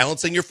again,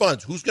 balancing your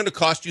funds. Who's going to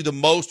cost you the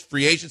most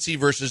free agency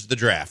versus the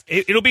draft?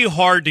 It'll be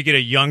hard to get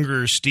a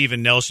younger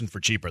Steven Nelson for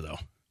cheaper, though.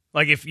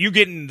 Like, if you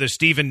get in the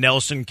Steven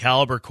Nelson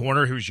caliber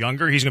corner who's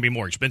younger, he's going to be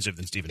more expensive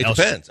than Steven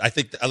Nelson. It depends. I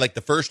think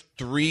the first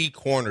 3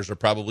 corners are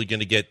probably going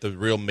to get the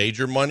real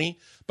major money,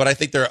 but I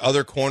think there are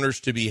other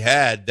corners to be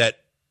had that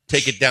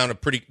take it down a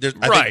pretty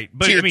right.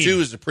 But tier 2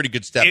 is a pretty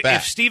good step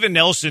back. If Steven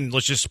Nelson,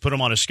 let's just put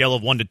him on a scale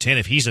of 1 to 10,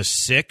 if he's a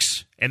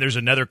 6 and there's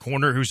another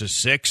corner who's a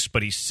 6,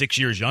 but he's 6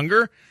 years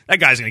younger, that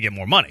guy's going to get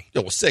more money.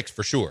 Yeah, well, 6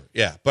 for sure.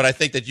 Yeah, but I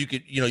think that you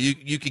could,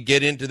 you could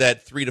get into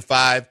that 3 to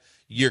 5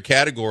 year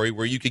category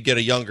where you could get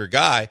a younger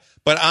guy.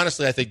 But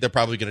honestly, I think they're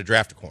probably going to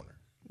draft a corner.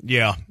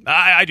 Yeah,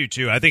 I do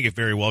too. I think it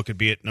very well could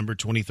be at number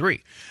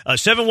 23.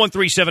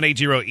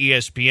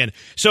 713-780-ESPN.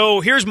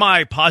 So here's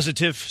my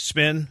positive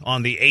spin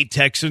on the 8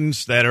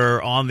 Texans that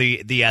are on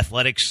the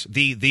Athletics,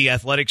 the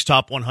Athletics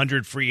top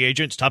 100 free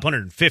agents, top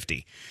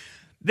 150.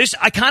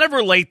 I kind of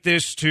relate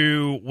this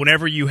to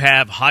whenever you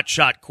have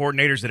hotshot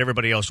coordinators that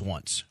everybody else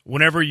wants.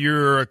 Whenever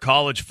you're a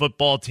college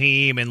football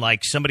team and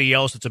like somebody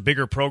else that's a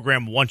bigger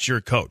program wants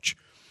your coach.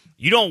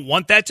 You don't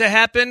want that to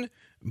happen,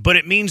 but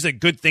it means that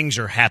good things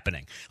are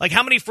happening. Like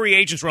how many free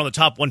agents were on the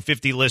top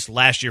 150 list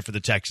last year for the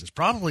Texans?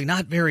 Probably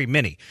not very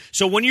many.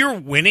 So when you're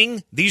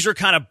winning, these are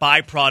kind of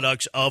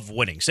byproducts of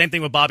winning. Same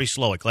thing with Bobby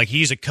Slowick. Like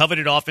he's a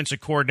coveted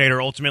offensive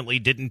coordinator, ultimately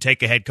didn't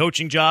take a head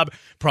coaching job,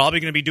 probably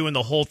going to be doing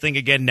the whole thing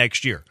again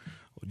next year.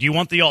 Do you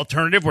want the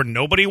alternative where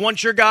nobody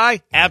wants your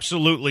guy?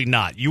 Absolutely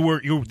not.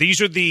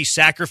 These are the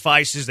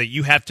sacrifices that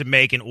you have to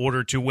make in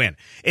order to win.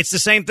 It's the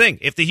same thing.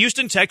 If the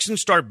Houston Texans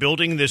start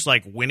building this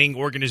like winning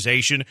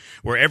organization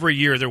where every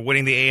year they're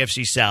winning the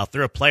AFC South,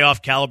 they're a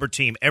playoff caliber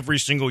team every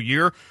single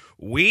year,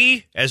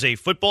 we, as a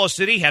football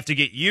city, have to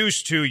get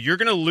used to you're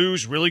going to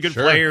lose really good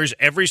players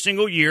every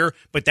single year,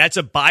 but that's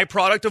a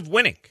byproduct of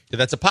winning. Yeah,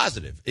 that's a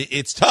positive.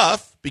 It's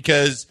tough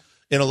because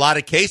in a lot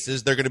of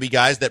cases, they're going to be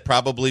guys that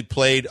probably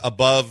played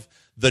above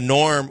the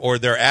norm or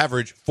their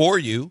average for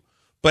you.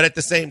 But at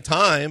the same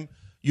time,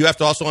 you have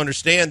to also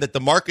understand that the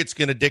market's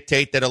going to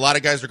dictate that a lot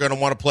of guys are going to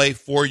want to play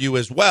for you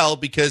as well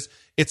because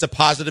it's a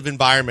positive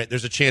environment.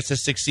 There's a chance to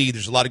succeed.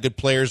 There's a lot of good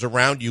players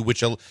around you,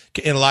 which in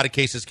a lot of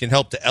cases can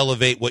help to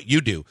elevate what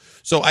you do.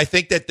 So I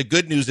think that the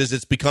good news is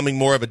it's becoming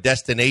more of a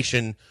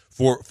destination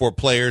for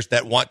players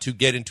that want to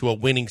get into a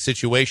winning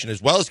situation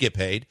as well as get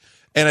paid.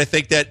 And I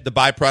think that the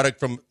byproduct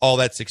from all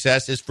that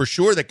success is for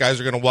sure that guys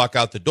are going to walk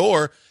out the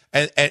door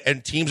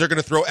and teams are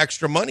going to throw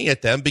extra money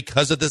at them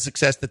because of the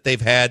success that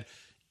they've had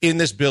in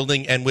this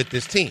building and with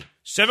this team.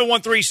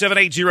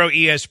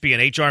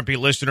 713-780-ESPN, HRP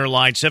listener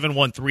line,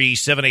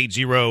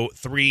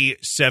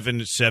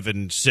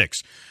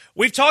 713-780-3776.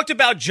 We've talked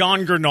about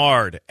John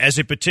Gernard as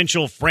a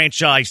potential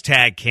franchise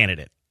tag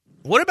candidate.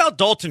 What about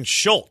Dalton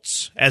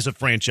Schultz as a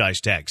franchise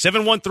tag?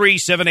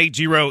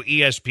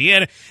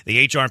 713-780-ESPN,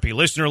 the HRP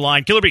listener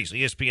line. Killer Bees,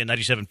 ESPN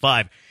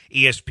 97.5,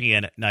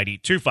 ESPN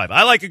 92.5.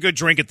 I like a good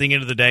drink at the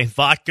end of the day.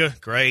 Vodka,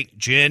 great.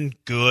 Gin,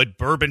 good.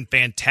 Bourbon,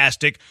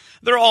 fantastic.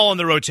 They're all in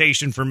the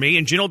rotation for me,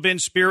 and Gentle Ben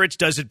Spirits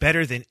does it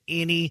better than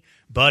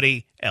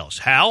anybody else.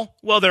 How?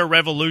 Well, their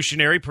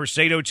revolutionary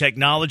Persado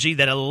technology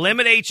that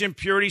eliminates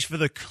impurities for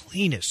the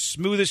cleanest,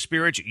 smoothest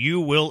spirits you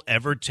will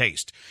ever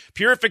taste.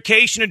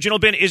 Purification of Gentle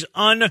Ben is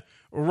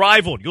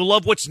unrivaled. You'll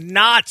love what's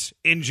not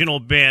in Gentle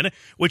Ben,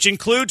 which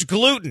includes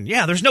gluten.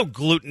 Yeah, there's no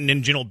gluten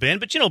in Gentle Ben,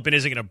 but Gentle Ben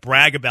isn't going to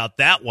brag about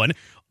that one.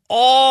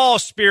 All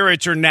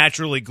spirits are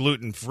naturally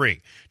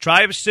gluten-free.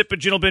 Try a sip of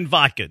Gentle Ben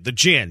vodka, the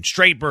gin,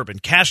 straight bourbon,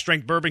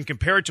 cask-strength bourbon.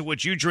 Compare it to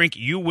what you drink.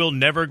 You will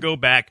never go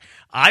back.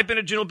 I've been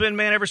a Gentle Ben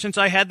man ever since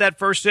I had that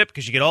first sip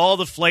because you get all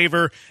the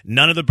flavor,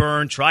 none of the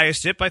burn. Try a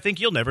sip. I think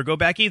you'll never go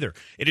back either.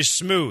 It is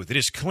smooth. It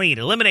is clean.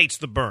 Eliminates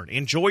the burn.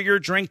 Enjoy your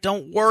drink.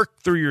 Don't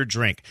work through your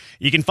drink.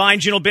 You can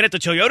find Gentle Ben at the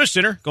Toyota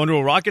Center. Going to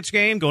a Rockets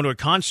game, going to a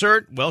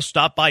concert. Well,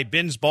 stop by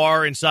Ben's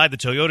Bar inside the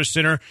Toyota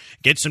Center.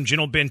 Get some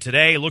Gentle Ben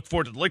today. Look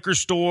for it at the liquor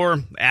store.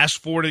 Ask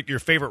for it at your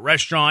favorite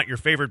restaurant, your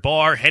favorite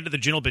bar. Head to the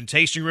Gentle Ben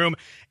tasting room.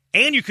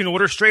 And you can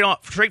order straight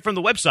from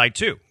the website,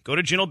 too. Go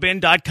to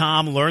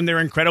gentleben.com, learn their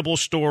incredible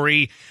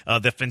story,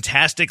 the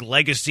fantastic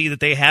legacy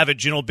that they have at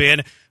Gentle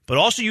Ben. But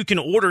also you can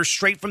order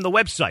straight from the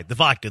website, the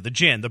vodka, the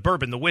gin, the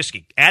bourbon, the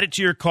whiskey. Add it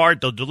to your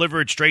cart. They'll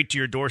deliver it straight to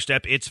your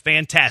doorstep. It's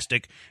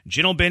fantastic.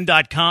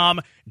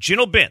 gentleben.com.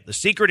 Gentle Ben, the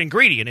secret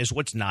ingredient is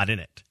what's not in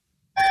it.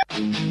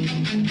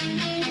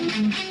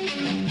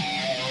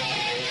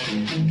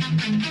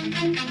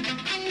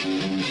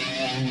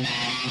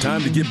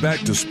 Time to get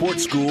back to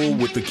sports school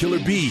with the Killer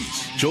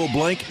Bees, Joe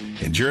Blank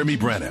and Jeremy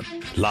Branham,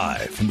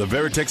 live from the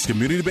Veritex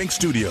Community Bank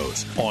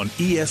Studios on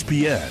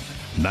ESPN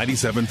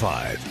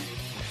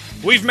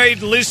 97.5. We've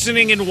made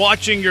listening and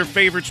watching your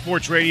favorite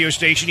sports radio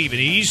station even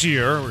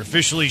easier. We're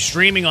officially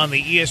streaming on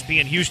the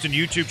ESPN Houston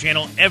YouTube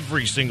channel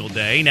every single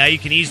day. Now you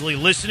can easily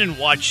listen and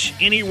watch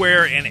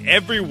anywhere and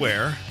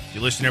everywhere. If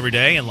you listen every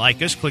day and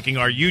like us, clicking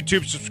our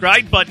YouTube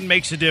subscribe button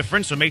makes a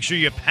difference, so make sure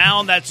you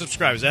pound that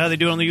subscribe. Is that how they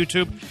do it on the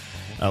YouTube?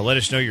 Let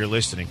us know you're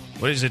listening.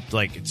 What is it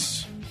like?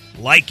 It's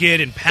like it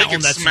and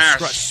pound that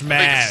subscribe.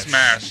 Smash.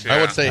 Smash. Yeah.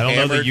 I would say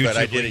hammered, YouTube but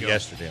I did it lingo.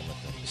 yesterday.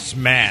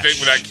 Smash. You think,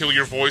 would that kill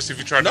your voice if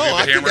you tried to No, do the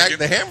I hammer think again?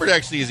 the hammered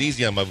actually is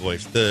easy on my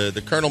voice.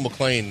 The Colonel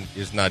McLean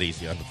is not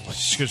easy on the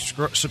voice.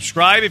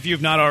 Subscribe if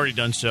you've not already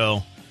done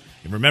so.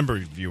 And remember,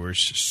 viewers,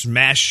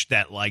 smash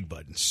that like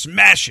button.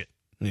 Smash it.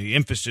 The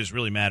emphasis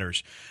really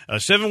matters.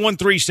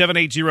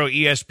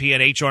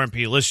 713-780-ESPN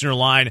HRP listener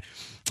line.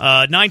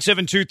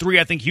 9723,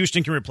 I think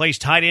Houston can replace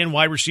tight end,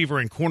 wide receiver,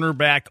 and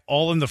cornerback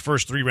all in the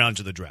first 3 rounds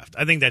of the draft.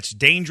 I think that's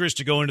dangerous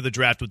to go into the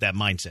draft with that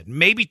mindset.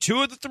 Maybe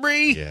 2 of the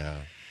 3. Yeah.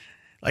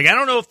 Like, I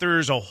don't know if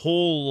there's a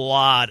whole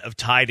lot of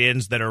tight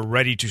ends that are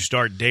ready to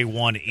start day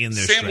 1 in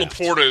this Sam draft.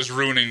 Laporta is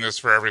ruining this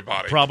for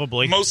everybody.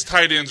 Probably. Most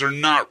tight ends are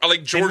not.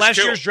 Like George and last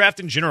Kittle. year's draft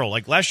in general.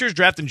 Like, last year's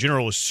draft in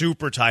general was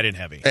super tight end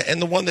heavy.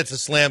 And the one that's a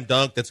slam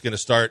dunk that's going to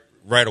start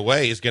right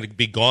away is going to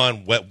be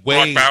gone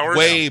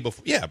way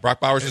before. Yeah,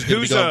 Brock Bowers is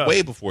going to be gone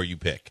way before you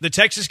pick. The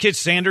Texas kid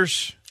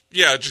Sanders.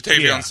 Yeah,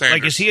 Jatavion Sanders.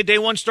 Like, is he a day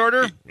 1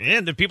 starter?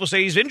 Yeah, the people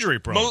say he's injury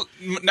prone.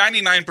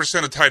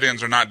 99% of tight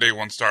ends are not day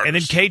 1 starters. And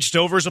then Cade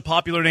Stover is a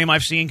popular name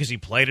I've seen because he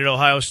played at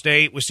Ohio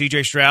State with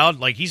C.J. Stroud.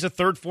 Like, he's a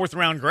 3rd, 4th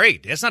round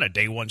grade. That's not a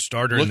day 1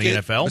 starter in the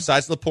NFL.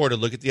 Besides Laporta,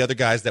 look at the other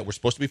guys that were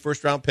supposed to be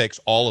first-round picks,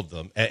 all of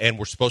them, and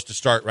were supposed to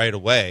start right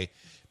away.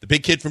 The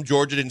big kid from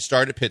Georgia didn't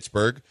start at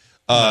Pittsburgh.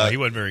 He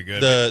wasn't very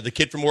good. The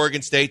kid from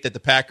Oregon State that the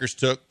Packers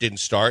took didn't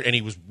start, and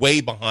he was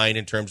way behind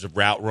in terms of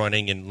route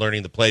running and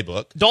learning the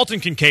playbook. Dalton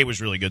Kincaid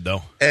was really good,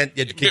 though. And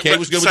Kincaid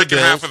was good with the Bills. Second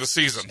half of the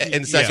season.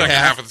 In the second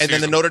half of the season.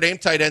 And then the Notre Dame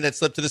tight end that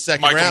slipped to the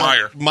second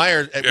round.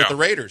 Meyer with the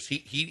Raiders.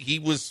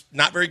 He was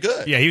not very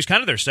good. Yeah, he was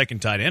kind of their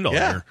second tight end all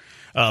year.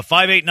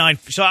 589.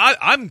 So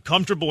I'm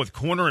comfortable with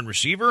corner and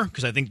receiver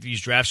because I think these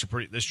drafts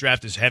are this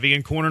draft is heavy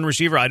in corner and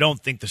receiver. I don't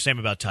think the same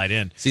about tight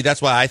end. See,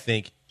 that's why I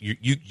think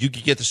you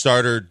could get the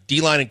starter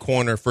D-line and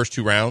corner first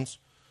 2 rounds,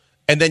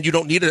 and then you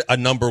don't need a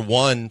number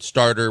 1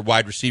 starter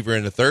wide receiver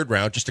in the 3rd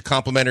round, just a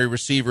complimentary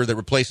receiver that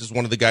replaces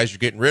one of the guys you're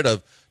getting rid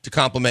of to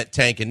complement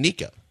Tank and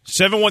Nika.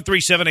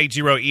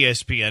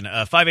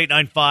 713-780-ESPN.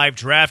 5895,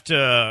 draft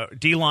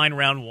D-line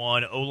round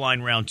 1,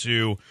 O-line round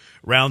 2,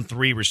 round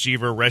 3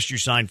 receiver, rest you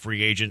sign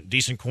free agent.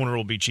 Decent corner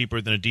will be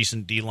cheaper than a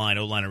decent D-line,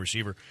 O-line, and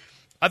receiver.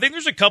 I think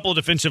there's a couple of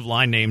defensive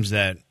line names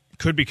that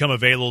could become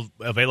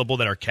available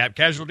that are cap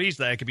casualties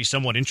that I could be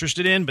somewhat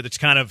interested in, but it's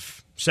kind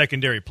of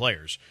secondary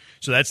players.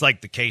 So that's like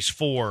the case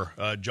for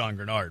John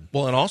Grenard.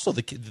 Well, and also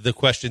the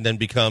question then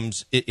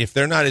becomes, if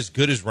they're not as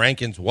good as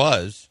Rankins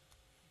was,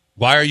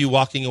 why are you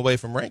walking away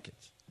from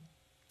Rankins?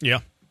 Yeah.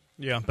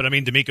 But I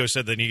mean, D'Amico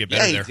said they need to get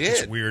better there. Did.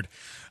 It's weird.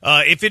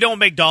 If they don't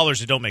make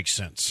dollars, it don't make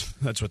sense.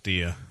 That's what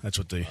the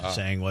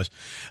saying was.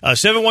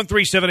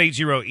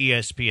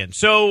 713-780-ESPN.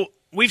 So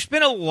we've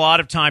spent a lot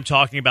of time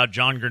talking about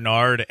John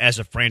Grenard as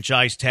a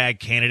franchise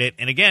tag candidate.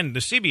 And again, the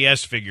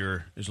CBS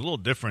figure is a little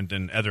different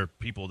than other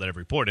people that have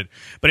reported.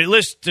 But it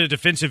lists the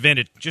defensive end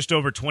at just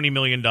over $20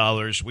 million.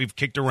 We've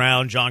kicked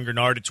around John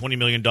Grenard at $20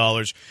 million.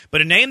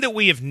 But a name that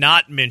we have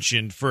not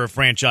mentioned for a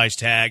franchise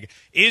tag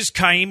is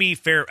Kaimi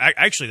Fair.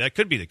 Actually, that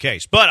could be the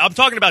case. But I'm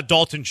talking about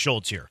Dalton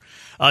Schultz here.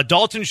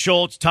 Dalton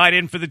Schultz, tight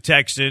end for the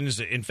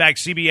Texans. In fact,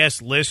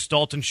 CBS lists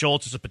Dalton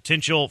Schultz as a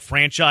potential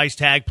franchise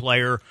tag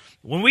player.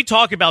 When we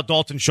talk about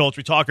Dalton Schultz,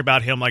 we talk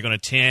about him like on a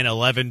 $10,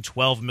 $11,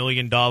 $12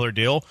 million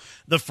deal.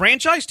 The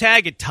franchise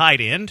tag at tight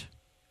end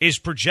is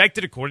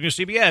projected, according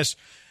to CBS,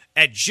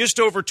 at just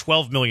over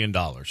 $12 million.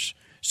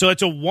 So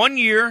it's a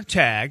 1-year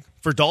tag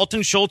for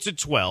Dalton Schultz at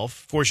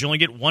 12. Of course, you only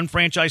get 1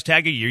 franchise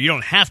tag a year. You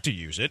don't have to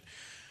use it.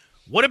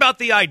 What about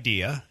the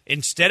idea,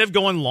 instead of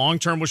going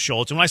long-term with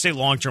Schultz, and when I say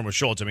long-term with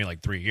Schultz, I mean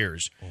like 3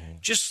 years,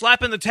 just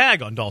slapping the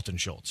tag on Dalton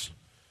Schultz?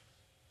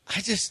 I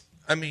guess it's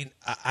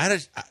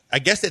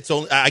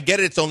only. I get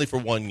it. It's only for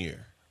 1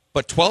 year,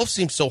 but 12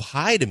 seems so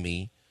high to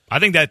me. I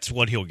think that's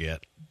what he'll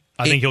get.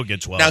 I think he'll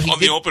get 12 now, on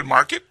the open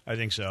market. I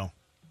think so.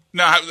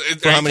 No, are you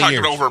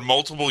talking over a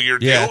multiple year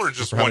deal or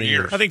just 1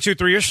 year? I think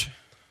 2-3 years.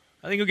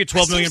 I think he'll get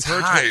 $12 million per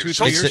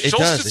 2-3 years.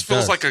 Schultz just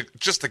feels like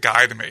just a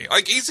guy to me.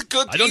 Like he's a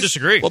good. I don't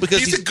disagree. Well, because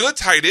he's a good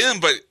tight end,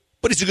 but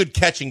he's a good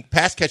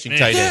pass catching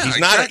tight end.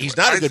 He's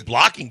not a good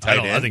blocking tight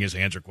end. I think his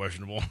hands are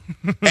questionable.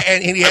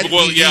 and he had,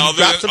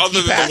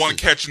 other than the one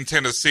catch in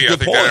Tennessee, I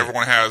think that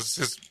everyone has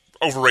his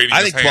overrating.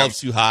 I think 12's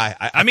too high.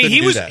 I mean,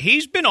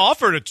 he's been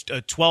offered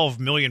a $12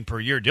 million per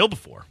year deal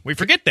before. We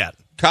forget that.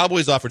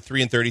 Cowboys offered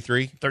 3 and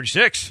 33.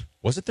 36.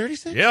 Was it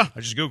 36? Yeah, I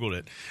just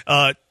Googled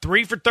it.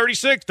 3 for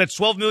 36. That's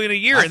 $12 million a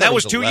year, and that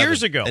was 2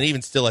 years ago. And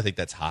even still, I think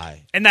that's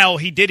high. And now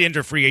he did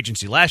enter free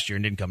agency last year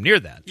and didn't come near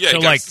that. Yeah,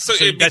 so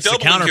it'd be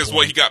doubling is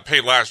what he got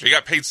paid last year. He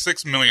got paid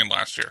 $6 million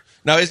last year.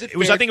 Now, is it?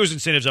 I think it was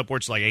incentives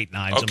upwards to like 8,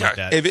 9, something like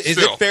that. Is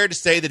it fair to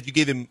say that if you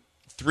gave him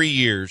 3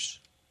 years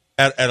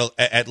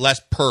at less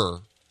per?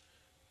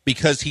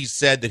 Because he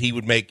said that he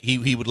would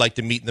like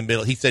to meet in the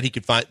middle. He said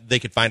they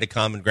could find a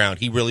common ground.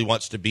 He really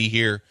wants to be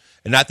here,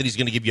 and not that he's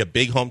going to give you a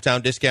big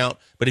hometown discount.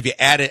 But if you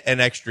add an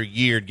extra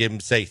year, give him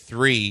say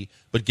 3,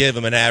 but give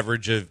him an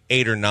average of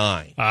 8 or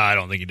 9. I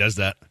don't think he does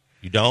that.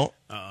 You don't?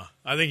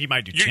 I think he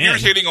might do 10. You're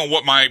hitting on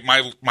what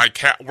my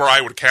cap, where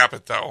I would cap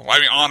it though. I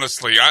mean,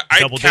 honestly,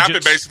 I'd cap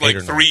it basically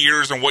like 3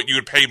 years on what you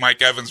would pay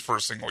Mike Evans for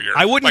a single year.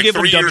 I wouldn't give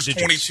him 3 double years,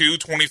 digits. 22,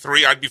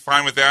 23. I'd be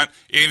fine with that.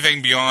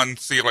 Anything beyond,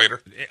 see you later.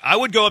 I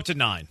would go up to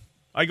 9.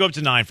 I go up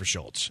to 9 for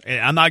Schultz. And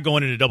I'm not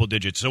going into double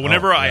digits. So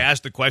whenever I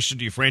ask the question,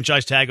 do you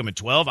franchise tag him at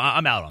 12?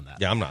 I'm out on that.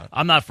 Yeah, I'm not.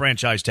 I'm not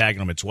franchise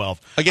tagging him at 12.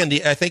 Again,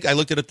 I think I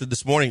looked it up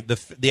this morning.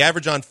 The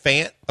average on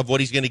Fant of what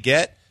he's going to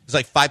get is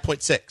like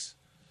 5.6.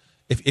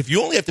 If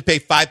you only have to pay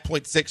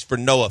 5.6 for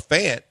Noah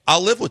Fant,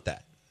 I'll live with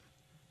that.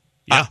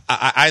 Yeah,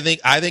 I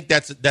think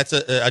that's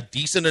a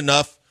decent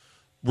enough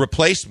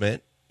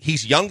replacement.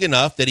 He's young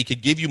enough that he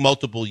could give you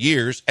multiple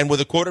years, and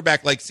with a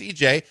quarterback like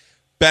CJ,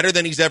 better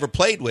than he's ever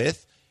played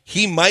with,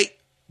 he might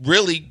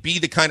really be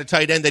the kind of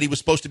tight end that he was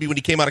supposed to be when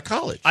he came out of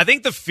college. I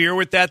think the fear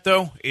with that,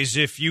 though, is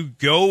if you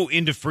go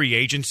into free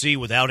agency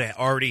without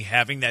already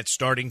having that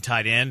starting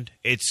tight end,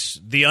 it's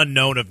the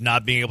unknown of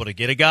not being able to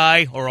get a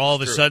guy, or all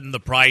of a sudden the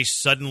price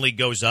suddenly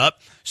goes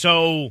up.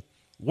 So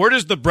where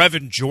does the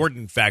Brevin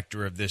Jordan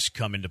factor of this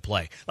come into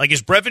play? Like,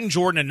 is Brevin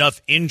Jordan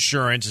enough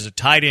insurance as a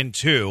tight end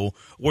too,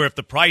 where if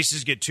the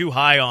prices get too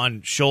high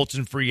on Schultz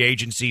in free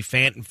agency,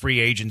 Fant in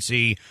free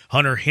agency,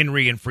 Hunter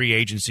Henry in free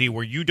agency,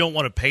 where you don't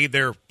want to pay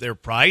their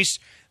price,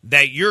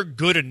 that you're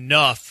good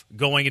enough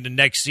going into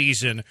next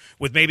season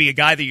with maybe a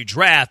guy that you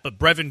draft, but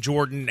Brevin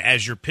Jordan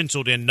as your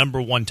penciled-in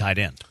number one tight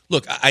end?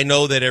 Look, I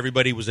know that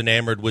everybody was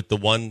enamored with the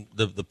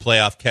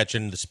playoff catch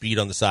and the speed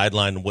on the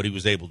sideline and what he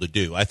was able to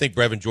do. I think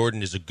Brevin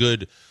Jordan is a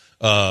good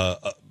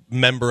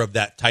member of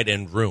that tight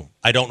end room.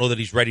 I don't know that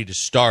he's ready to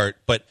start,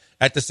 but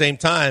at the same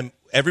time,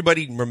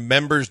 everybody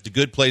remembers the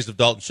good plays of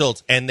Dalton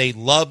Schultz, and they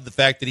love the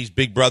fact that he's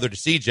big brother to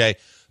CJ.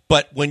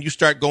 But when you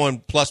start going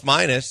plus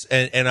minus,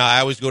 and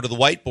I always go to the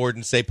whiteboard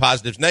and say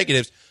positives,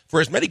 negatives,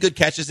 for as many good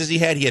catches as he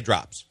had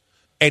drops.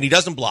 And he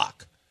doesn't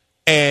block.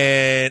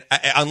 And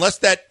unless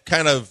that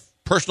kind of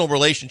personal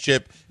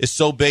relationship is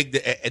so big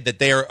that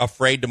they are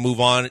afraid to move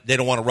on, they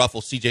don't want to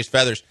ruffle CJ's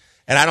feathers.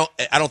 And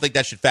I don't think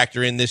that should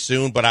factor in this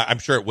soon, but I'm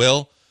sure it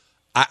will.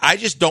 I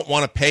just don't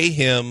want to pay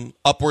him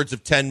upwards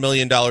of $10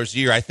 million a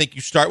year. I think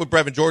you start with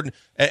Brevin Jordan.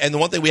 And the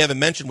one thing we haven't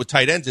mentioned with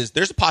tight ends is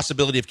there's a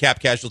possibility of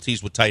cap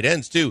casualties with tight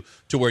ends, too,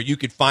 to where you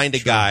could find a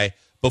guy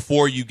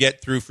before you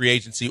get through free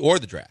agency or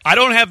the draft. I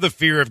don't have the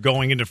fear of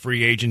going into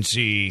free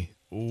agency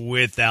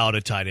without a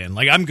tight end.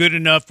 Like, I'm good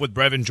enough with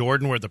Brevin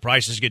Jordan where the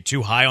prices get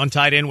too high on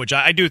tight end, which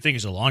I do think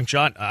is a long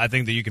shot. I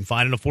think that you can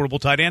find an affordable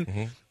tight end.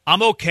 Mm-hmm.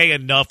 I'm okay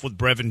enough with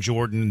Brevin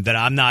Jordan that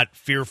I'm not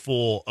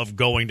fearful of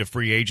going to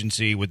free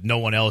agency with no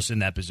one else in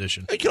that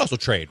position. You could also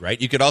trade,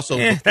 right? You could also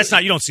you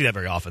don't see that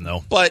very often,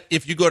 though. But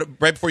if you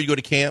right before you go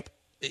to camp,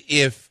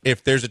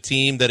 if there's a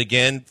team that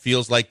again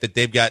feels like that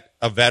they've got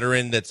a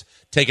veteran that's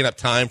taking up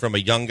time from a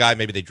young guy,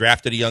 maybe they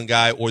drafted a young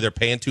guy or they're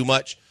paying too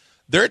much,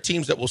 there are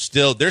teams that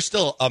there's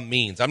still a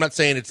means. I'm not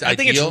saying it's ideal. I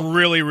think it's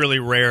really, really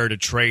rare to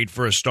trade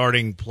for a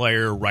starting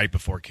player right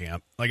before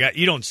camp. Like,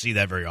 you don't see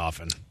that very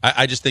often.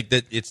 I just think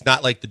that it's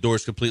not like the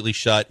door's completely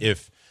shut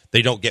if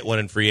they don't get one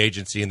in free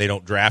agency and they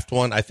don't draft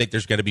one. I think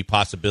there's going to be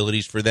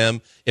possibilities for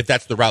them if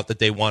that's the route that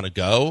they want to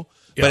go.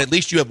 Yeah. But at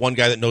least you have one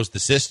guy that knows the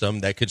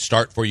system that could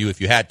start for you if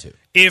you had to.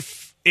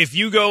 If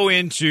you go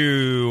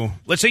into,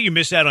 let's say you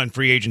miss out on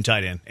free agent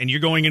tight end, and you're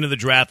going into the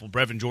draft with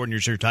Brevin Jordan, you're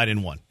your tight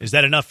end one. Is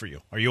that enough for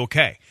you? Are you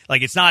okay?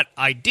 Like, it's not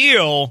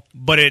ideal,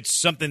 but it's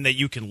something that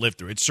you can live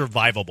through. It's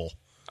survivable.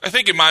 I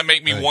think it might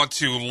make me want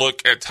to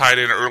look at tight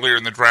end earlier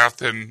in the draft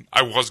than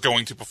I was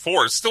going to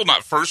before. It's still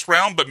not first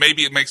round, but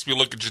maybe it makes me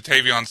look at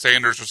Jatavion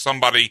Sanders or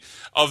somebody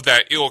of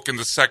that ilk in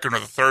the second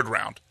or the third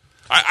round.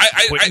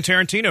 Quentin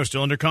Tarantino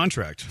still under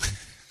contract.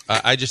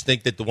 I just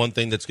think that the one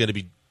thing that's going to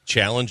be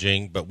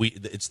challenging, but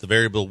it's the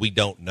variable we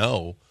don't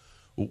know,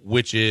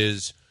 which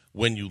is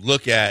when you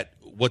look at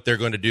what they're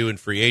going to do in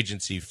free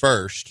agency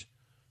first,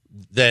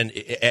 then,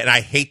 and I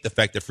hate the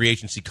fact that free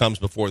agency comes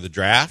before the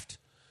draft,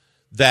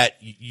 that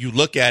you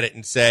look at it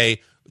and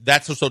say,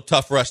 that's so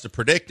tough for us to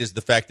predict, is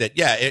the fact that,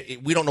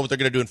 we don't know what they're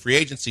going to do in free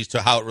agencies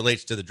to how it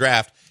relates to the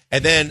draft.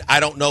 And then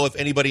I don't know if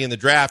anybody in the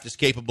draft is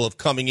capable of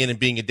coming in and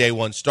being a day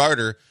one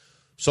starter.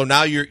 So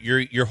now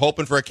you're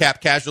hoping for a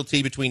cap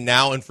casualty between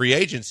now and free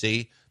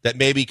agency that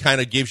maybe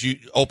kind of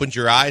opens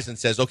your eyes and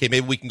says, okay,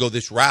 maybe we can go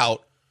this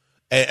route.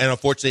 And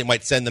unfortunately, it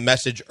might send the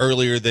message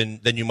earlier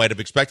than you might have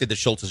expected that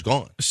Schultz is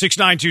gone.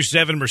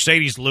 6927,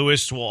 Mercedes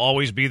Lewis will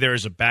always be there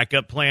as a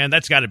backup plan.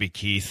 That's got to be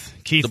Keith.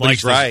 Keith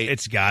likes right.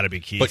 It's got to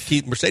be Keith.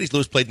 But Mercedes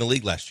Lewis played in the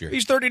league last year.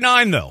 He's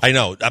 39, though. I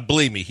know.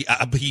 Believe me,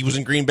 he was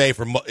in Green Bay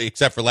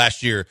except for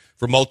last year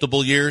for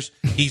multiple years.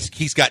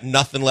 He's got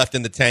nothing left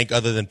in the tank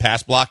other than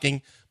pass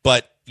blocking.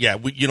 But yeah,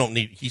 you don't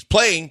need. He's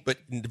playing, but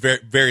very,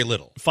 very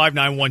little.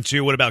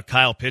 5912. What about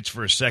Kyle Pitts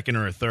for a second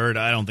or a third?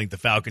 I don't think the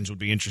Falcons would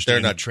be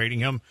interested in trading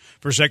him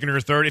for a second or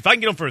a third. If I can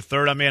get him for a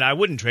third, I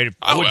wouldn't trade it.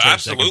 I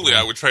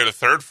would trade a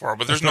third for him,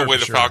 but there's no way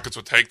the Falcons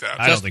would take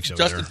that. I don't think so.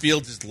 Justin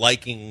Fields is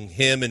liking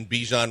him and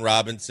Bijan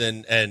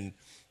Robinson and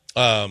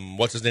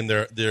what's his name?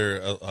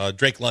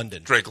 Drake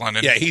London. Drake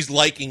London. Yeah, he's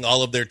liking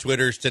all of their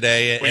Twitters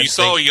today. Well, you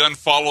saw he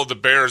unfollowed the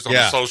Bears on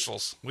the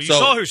socials. Well, you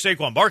saw who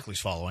Saquon Barkley's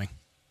following.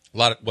 A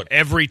lot of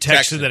every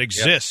Texan that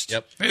exists.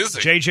 Yep. Is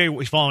he?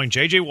 He's following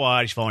J.J.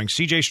 Watt. He's following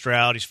C.J.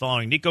 Stroud. He's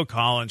following Nico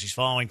Collins. He's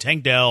following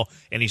Tank Dell,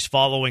 and he's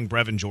following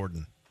Brevin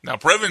Jordan. Now,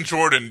 Brevin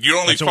Jordan, you're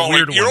only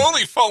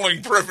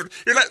following Brevin.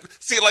 You're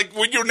not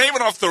when you're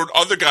naming off the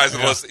other guys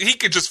on the list, he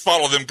could just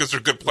follow them because they're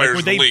good players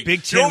in the league.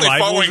 Big Ten you're only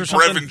following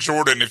Brevin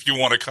Jordan if you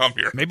want to come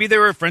here. Maybe they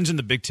were friends in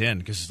the Big Ten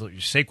because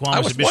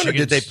Saquon was at Michigan.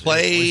 Did they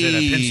play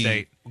at Penn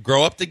State?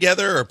 grow up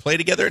together or play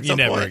together at some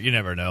point? You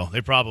never know.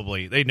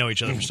 They know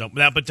each other for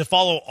something. But to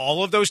follow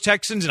all of those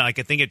Texans, and I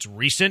think it's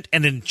recent,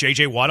 and then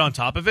J.J. Watt on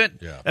top of it,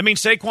 that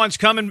means Saquon's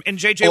coming and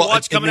J.J.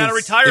 Watt's coming out of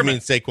retirement. It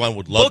means Saquon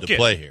would love to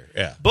play here.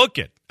 Yeah. Book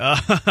it.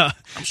 I'm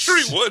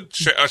sure he would.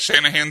 A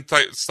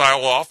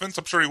Shanahan-style offense,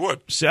 I'm sure he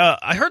would. So,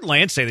 I heard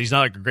Lance say that he's not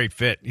like a great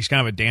fit. He's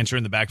kind of a dancer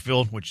in the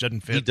backfield, which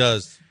doesn't fit. He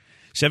does.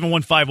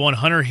 7151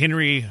 Hunter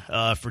Henry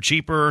for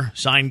cheaper.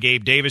 Sign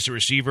Gabe Davis, a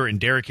receiver, and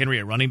Derrick Henry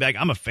at running back.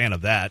 I'm a fan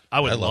of that. I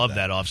would love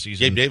that offseason.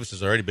 Gabe Davis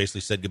has already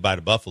basically said goodbye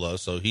to Buffalo,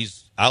 so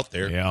he's out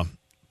there. Yeah.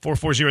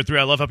 4403.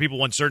 I love how people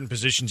want certain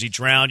positions each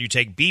round. You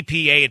take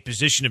BPA at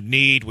position of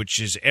need,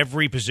 which is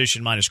every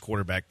position minus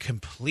quarterback.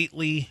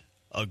 Completely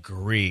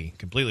agree.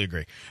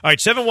 All right,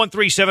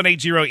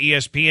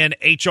 713-780-ESPN,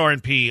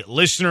 HRNP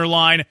listener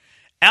line.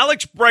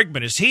 Alex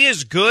Bregman, is he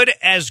as good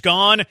as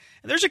gone?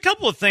 And there's a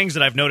couple of things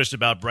that I've noticed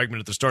about Bregman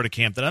at the start of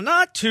camp that I'm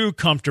not too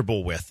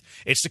comfortable with.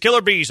 It's the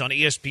Killer Bees on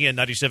ESPN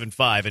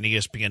 97.5 and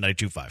ESPN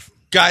 92.5.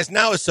 Guys,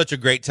 now is such a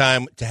great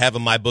time to have a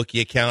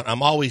MyBookie account.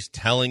 I'm always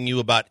telling you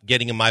about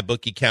getting a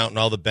MyBookie account and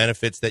all the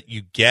benefits that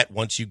you get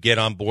once you get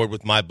on board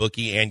with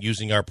MyBookie and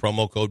using our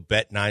promo code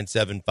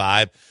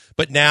BET975.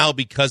 But now,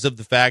 because of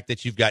the fact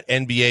that you've got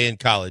NBA and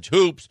college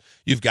hoops,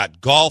 you've got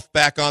golf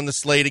back on the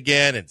slate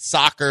again, and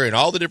soccer and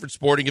all the different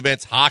sporting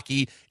events,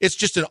 hockey, it's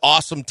just an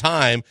awesome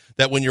time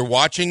that when you're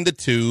watching the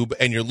tube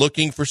and you're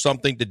looking for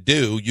something to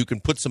do, you can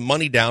put some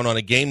money down on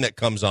a game that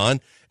comes on,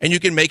 and you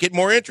can make it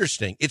more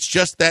interesting. It's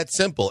just that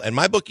simple. And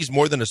MyBookie's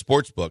more than a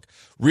sports book.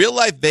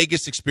 Real-life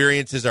Vegas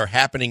experiences are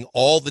happening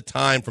all the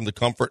time from the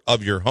comfort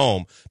of your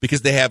home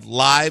because they have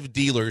live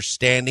dealers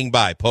standing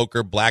by.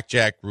 Poker,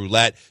 blackjack,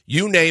 roulette,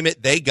 you name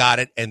it, they got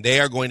it, and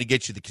they are going to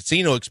get you the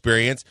casino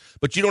experience.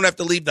 But you don't have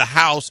to leave the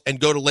house and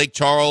go to Lake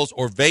Charles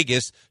or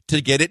Vegas to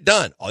get it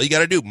done. All you got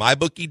to do,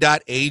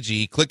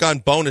 mybookie.ag, click on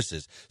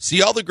bonuses.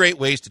 See all the great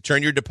ways to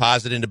turn your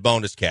deposit into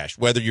bonus cash,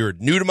 whether you're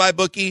new to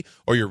MyBookie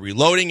or you're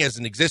reloading as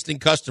an existing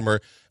customer,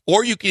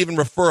 or you can even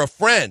refer a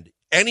friend.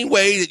 Any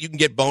way that you can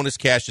get bonus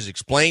cash is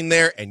explained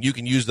there, and you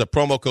can use the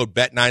promo code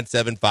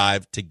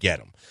BET975 to get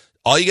them.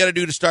 All you got to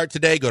do to start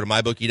today, go to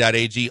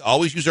mybookie.ag.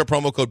 Always use our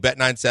promo code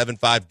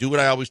BET975. Do what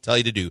I always tell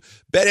you to do.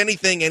 Bet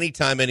anything,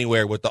 anytime,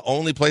 anywhere. With the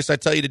only place I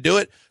tell you to do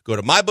it, go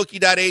to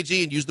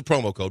mybookie.ag and use the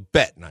promo code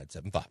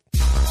BET975.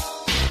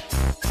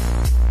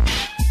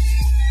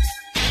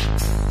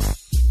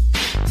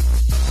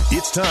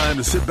 It's time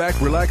to sit back,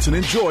 relax, and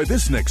enjoy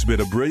this next bit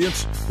of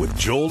brilliance with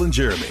Joel and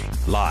Jeremy.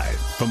 Live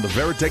from the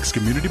Veritex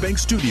Community Bank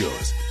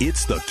Studios,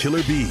 it's the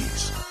Killer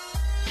Bees.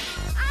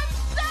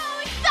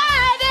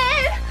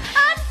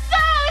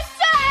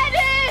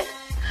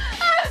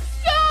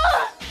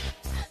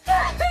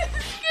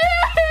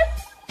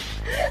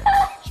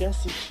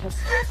 Jesse.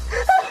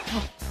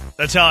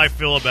 That's how I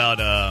feel about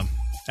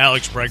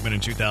Alex Bregman in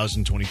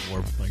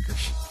 2024,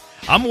 Blinkers.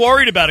 I'm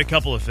worried about a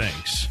couple of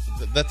things.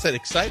 That's it.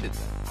 Excited.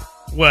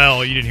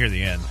 Well, you didn't hear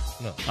the end.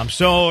 No. I'm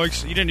so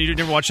excited. You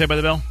never watched Saved by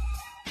the Bell?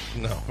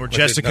 No. Where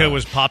Jessica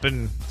was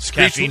popping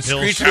caffeine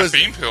pills?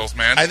 Caffeine pills,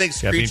 man. I think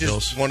Screech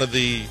is one of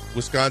the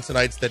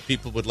Wisconsinites that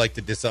people would like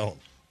to disown.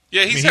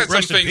 Yeah, he's had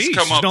some things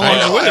come up. No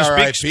longer with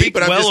us. Speak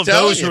well of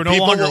those who are no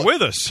longer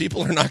with us.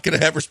 People are not going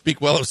to ever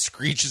speak well of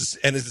Screech's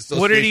and his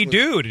association. What did he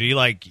do? Did he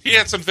He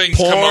had some things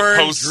porn, come up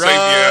post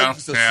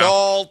drugs,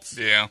 assault.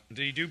 Yeah.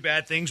 Did he do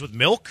bad things with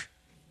milk?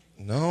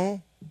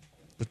 No.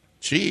 With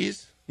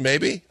cheese,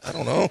 maybe. I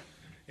don't know.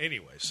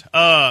 Anyways,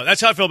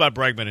 that's how I feel about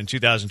Bregman in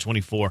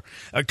 2024.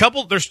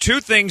 There's two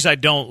things I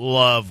don't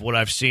love what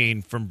I've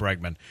seen from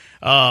Bregman.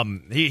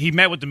 He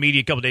met with the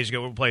media a couple days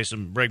ago. We'll play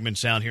some Bregman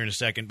sound here in a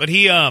second, but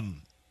he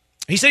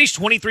said he's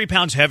 23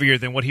 pounds heavier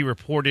than what he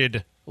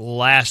reported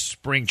last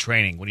spring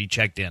training when he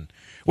checked in,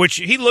 which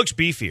he looks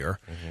beefier.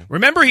 Mm-hmm.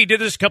 Remember he did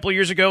this a couple of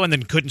years ago and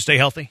then couldn't stay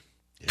healthy?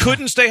 Yeah.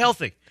 Couldn't stay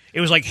healthy.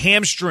 It was like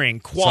hamstring,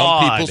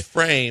 quad. Some people's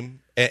frame.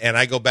 And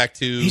I go back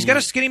to... He's got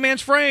a skinny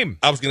man's frame.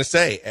 I was going to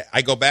say,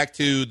 I go back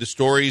to the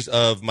stories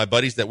of my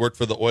buddies that worked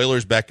for the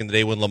Oilers back in the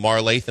day when Lamar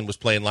Lathan was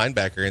playing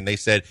linebacker, and they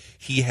said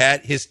he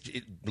had his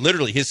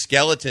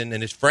skeleton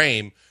and his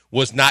frame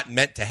was not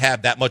meant to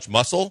have that much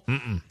muscle.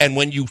 Mm-mm. And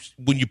when you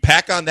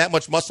pack on that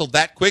much muscle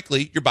that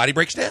quickly, your body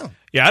breaks down.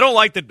 Yeah, I don't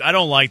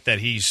like that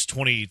he's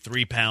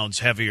 23 pounds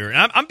heavier.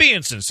 And I'm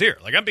being sincere.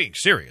 Like, I'm being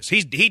serious.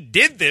 He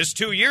did this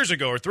 2 years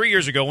ago or 3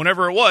 years ago,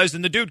 whenever it was,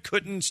 and the dude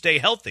couldn't stay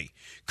healthy.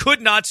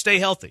 Could not stay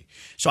healthy.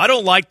 So I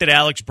don't like that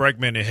Alex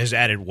Bregman has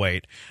added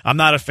weight. I'm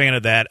not a fan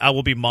of that. I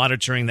will be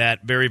monitoring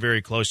that very,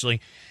 very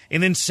closely.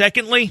 And then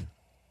secondly,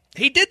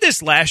 he did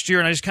this last year,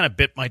 and I just kind of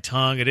bit my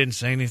tongue. I didn't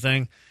say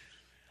anything.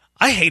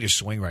 I hate his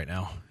swing right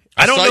now.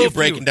 I don't saw know you if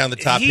breaking down the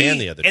top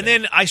hand the other day. And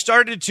then I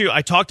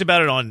talked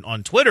about it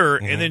on Twitter,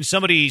 and then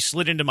somebody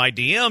slid into my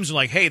DMs and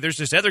like, hey, there's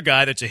this other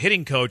guy that's a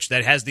hitting coach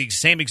that has the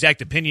same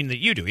exact opinion that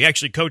you do. He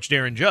actually coached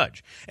Aaron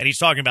Judge, and he's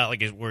talking about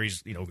like where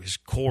he's, his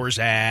core's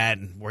at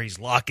and where he's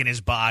locking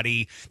his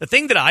body. The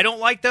thing that I don't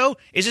like, though,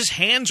 is his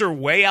hands are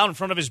way out in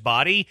front of his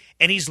body,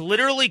 and he's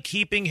literally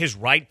keeping his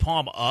right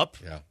palm up,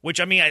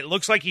 which, I mean, it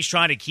looks like he's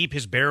trying to keep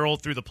his barrel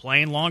through the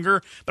plane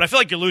longer, but I feel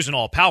like you're losing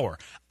all power.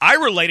 I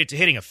relate it to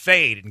hitting a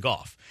fade in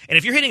golf. And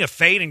if you're hitting a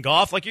fade in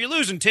golf, like, you're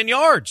losing 10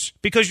 yards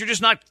because you're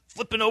just not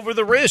flipping over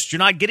the wrist. You're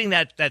not getting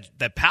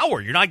that power.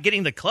 You're not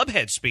getting the club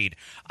head speed.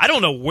 I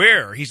don't know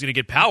where he's going to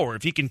get power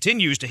if he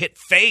continues to hit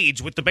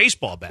fades with the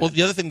baseball bat. Well,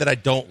 the other thing that I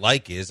don't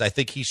like is I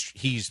think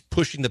he's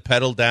pushing the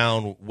pedal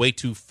down way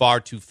too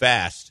far too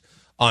fast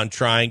on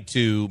trying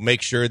to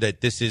make sure that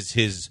this is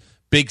his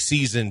big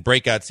season,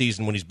 breakout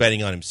season when he's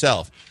betting on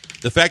himself.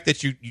 The fact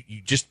that you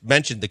just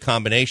mentioned the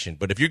combination,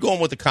 but if you're going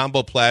with the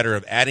combo platter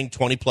of adding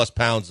 20-plus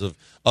pounds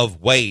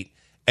of weight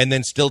and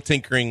then still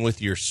tinkering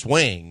with your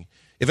swing,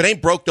 if it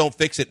ain't broke, don't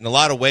fix it. In a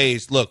lot of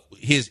ways, look,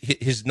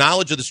 his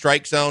knowledge of the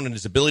strike zone and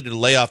his ability to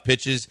lay off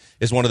pitches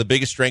is one of the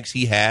biggest strengths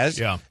he has.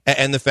 Yeah.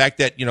 And the fact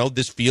that,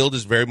 this field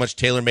is very much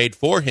tailor-made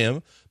for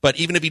him, but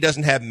even if he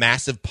doesn't have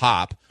massive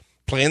pop,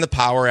 playing the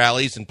power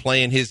alleys and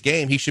playing his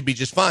game, he should be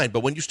just fine.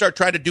 But when you start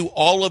trying to do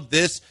all of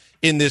this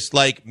in this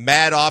like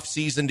mad off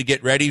season to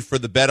get ready for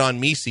the bet on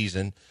me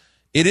season,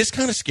 it is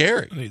kind of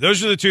scary.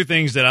 Those are the two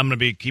things that I'm going to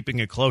be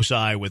keeping a close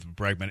eye with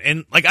Bregman.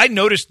 And like, I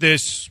noticed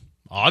this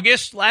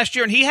August last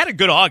year, and he had a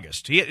good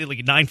August. He had like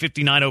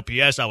 959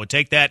 OPS. I would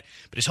take that.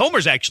 But his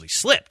homers actually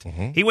slipped.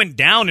 He went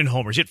down in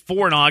homers. Hit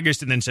 4 in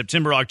August, and then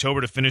September,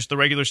 October to finish the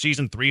regular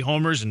season, 3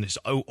 homers, and his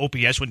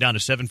OPS went down to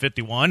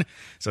 751.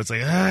 So it's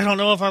like, I don't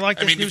know if I like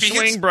this new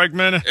swing,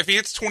 Bregman. If he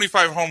hits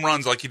 25 home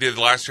runs like he did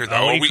last year,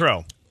 though,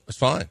 crow. It's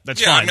fine.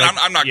 That's fine. I mean,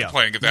 I'm not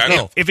complaining at that.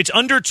 No. If it's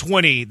under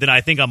 20, then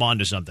I think I'm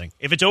onto something.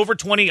 If it's over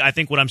 20, I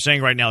think what I'm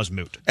saying right now is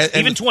moot.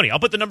 Even 20. I'll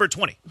put the number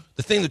 20.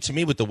 The thing that, to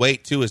me, with the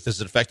weight, too, is does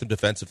it affect him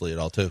defensively at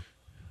all, too?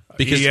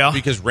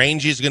 Because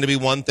rangy is going to be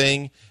one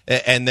thing,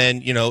 and then,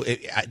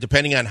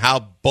 depending on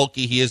how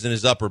bulky he is in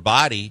his upper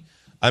body,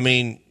 I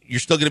mean, you're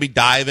still going to be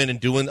diving and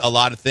doing a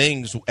lot of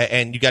things,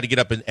 and you got to get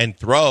up and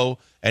throw.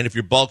 And if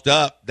you're bulked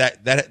up,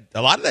 that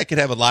a lot of that could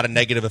have a lot of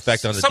negative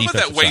effect on the defensive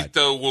side. Some of that weight,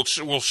 though,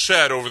 will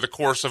shed over the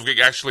course of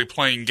actually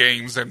playing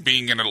games and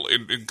being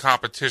in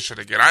competition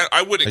again.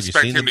 I would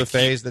expect him to keep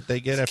buffets that they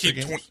get after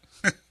games?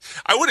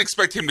 I would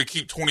expect him to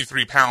keep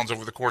 23 pounds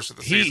over the course of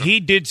the season. He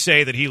did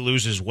say that he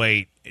loses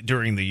weight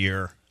during the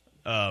year.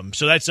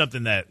 So that's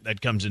something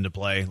that comes into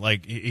play.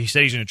 Like, he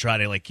said he's going to try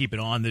to keep it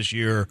on this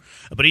year,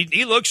 but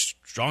he looks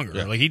stronger.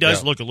 Yeah. Like, he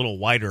does look a little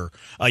wider.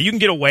 You can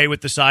get away with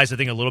the size, I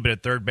think, a little bit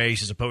at third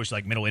base as opposed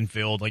to middle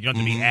infield. Like, you don't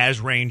have to be as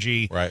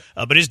rangy. Right.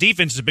 But his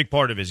defense is a big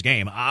part of his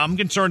game. I'm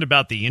concerned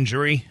about the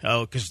injury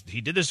because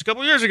he did this a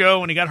couple years ago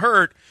when he got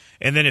hurt.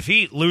 And then if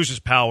he loses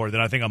power,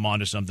 then I think I'm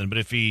onto something. But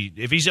if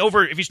he's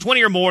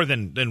 20 or more,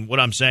 then what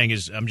I'm saying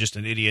is I'm just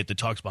an idiot that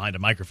talks behind a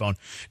microphone.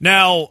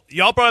 Now,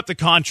 y'all brought up the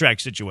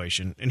contract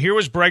situation, and here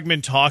was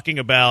Bregman talking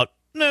about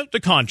the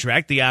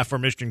contract, the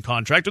aforementioned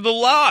contract, or the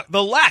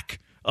lack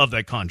of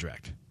that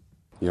contract.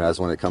 As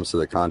when it comes to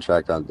the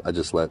contract, I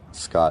just let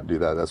Scott do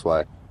that. That's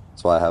why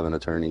I have an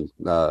attorney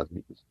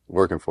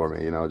working for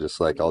me. Just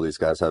like all these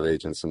guys have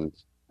agents and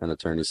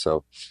attorneys.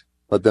 So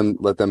let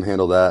them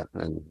handle that,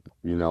 and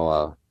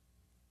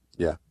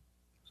yeah.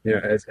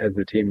 Has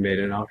the team made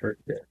an offer?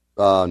 Yeah.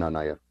 No,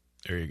 not yet.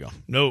 There you go.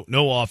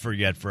 No offer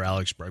yet for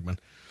Alex Bregman.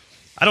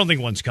 I don't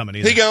think one's coming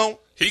either.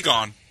 He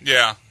gone.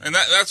 Yeah. And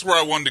that's where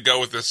I wanted to go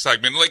with this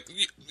segment. Like,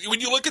 when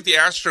you look at the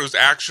Astros'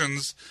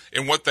 actions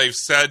and what they've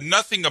said,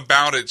 nothing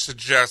about it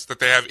suggests that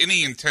they have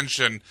any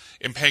intention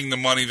in paying the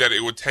money that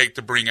it would take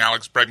to bring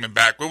Alex Bregman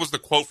back. What was the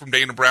quote from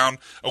Dana Brown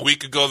a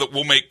week ago that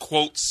we'll make,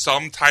 quote,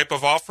 some type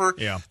of offer?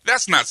 Yeah.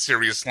 That's not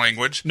serious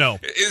language. No.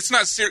 It's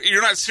not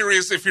you're not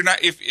serious if you're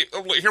not if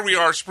here we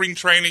are, spring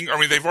training. I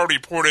mean, they've already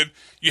reported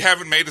you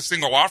haven't made a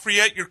single offer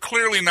yet. You're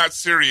clearly not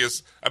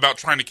serious about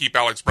trying to keep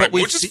Alex Bregman,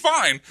 which is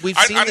fine.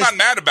 I'm not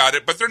mad about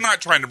it, but they're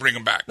not trying to bring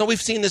him back. No,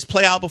 we've seen this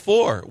play out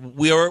before.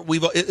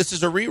 This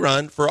is a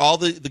rerun for all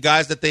the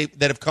guys that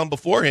have come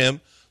before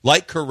him,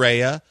 like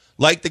Correa,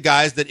 like the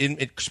guys that in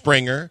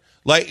Springer,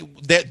 like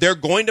they're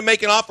going to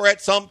make an offer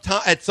at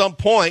some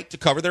point to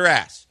cover their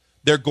ass.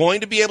 They're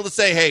going to be able to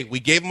say, "Hey, we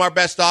gave him our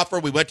best offer.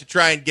 We went to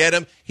try and get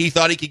him. He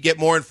thought he could get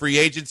more in free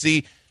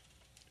agency.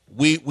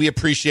 We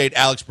appreciate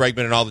Alex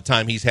Bregman and all the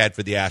time he's had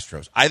for the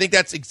Astros." I think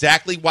that's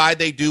exactly why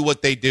they do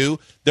what they do.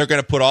 They're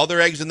going to put all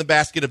their eggs in the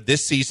basket of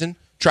this season,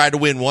 try to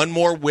win one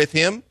more with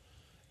him,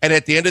 and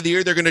at the end of the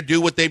year, they're going to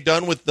do what they've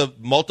done with the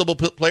multiple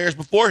players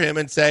before him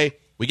and say,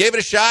 "We gave it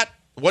a shot.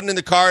 It wasn't in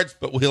the cards,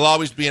 but he'll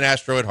always be an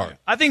Astro at heart."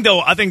 I think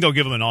they'll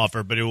give him an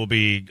offer, but it will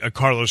be a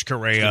Carlos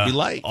Correa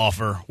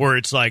offer where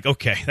it's like,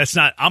 okay, that's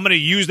not. I'm going to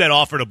use that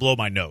offer to blow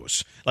my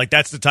nose. Like,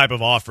 that's the type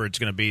of offer it's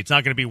going to be. It's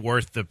not going to be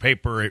worth the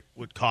paper it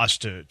would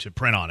cost to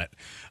print on it.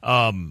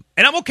 And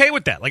I'm okay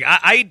with that. Like,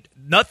 I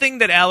nothing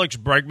that Alex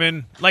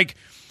Bregman, like,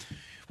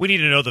 We need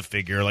to know the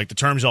figure. Like, the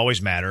terms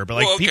always matter. But,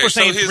 like, Well, okay, people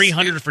saying so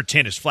 300 for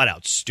 10 is flat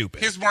out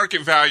stupid. His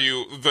market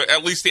value,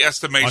 at least the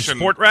estimation. On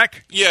Sport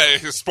Rack? Yeah,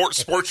 his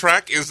Sport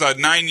Track is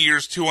 9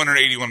 years,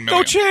 $281 million.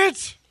 No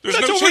chance. There's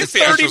That's no over chance the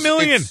 $30 Astros-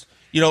 million.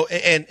 You know,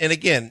 and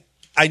again,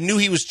 I knew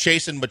he was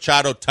chasing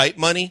Machado type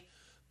money,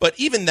 but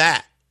even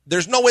that,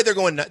 there's no way they're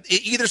going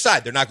either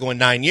side. They're not going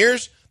 9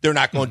 years. They're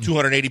not going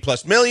 280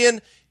 plus million.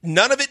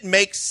 None of it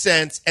makes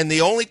sense. And the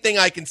only thing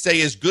I can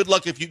say is good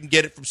luck if you can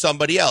get it from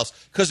somebody else,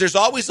 because there's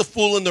always a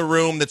fool in the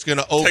room that's going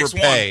to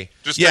overpay.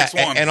 Takes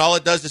one. And all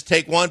it does is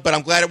take one. But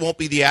I'm glad it won't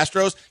be the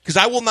Astros, because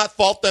I will not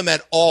fault them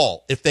at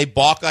all if they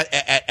balk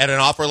at an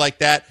offer like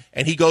that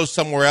and he goes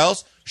somewhere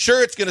else.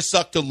 Sure, it's going to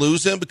suck to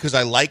lose him because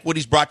I like what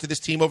he's brought to this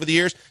team over the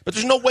years, but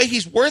there's no way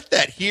he's worth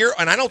that here,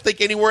 and I don't think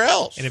anywhere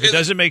else. And if it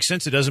doesn't make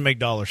sense, it doesn't make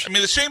dollars. I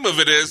mean, the shame of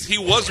it is he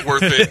was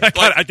worth it.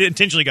 I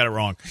intentionally got it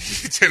wrong.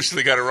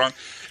 Intentionally got it wrong.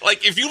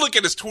 Like, if you look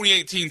at his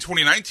 2018,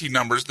 2019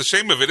 numbers, the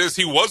shame of it is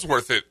he was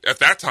worth it at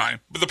that time.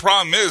 But the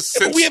problem is,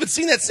 but we haven't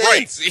seen that since.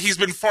 Right, he's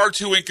been far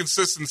too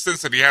inconsistent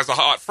since then. He has a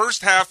hot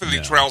first half, and he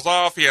trails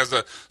off. He has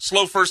a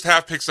slow first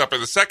half, picks up in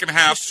the second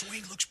half. The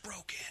swing looks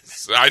broken.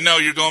 I know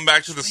you're going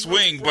back to the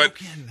swing, but...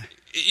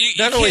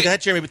 Not only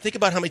that, Jeremy, but think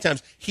about how many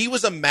times he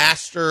was a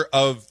master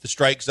of the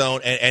strike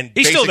zone, and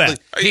he's still that.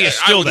 He is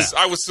still that.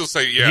 I would still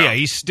say, yeah. Yeah,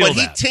 he's still but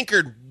that. he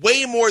tinkered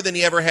way more than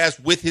he ever has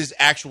with his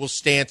actual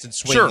stance and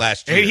swing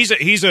last year.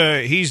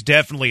 He's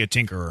definitely a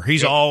tinkerer.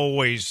 He's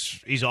always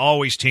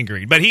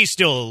tinkering, but he's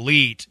still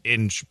elite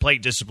in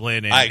plate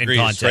discipline and I agree.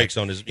 contact. His strike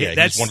zone is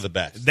he's one of the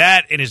best.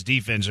 That and his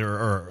defense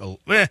are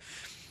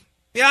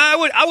yeah,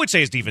 I would say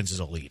his defense is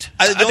elite.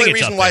 The only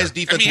reason why his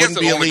defense wouldn't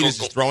be elite is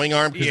his throwing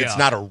arm, because it's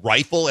not a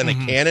rifle and a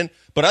cannon.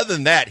 But other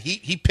than that,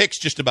 he picks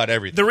just about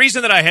everything. The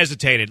reason that I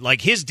hesitated,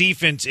 like, his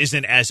defense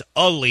isn't as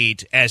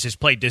elite as his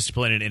plate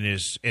discipline and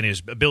his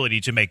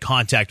ability to make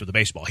contact with the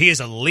baseball. He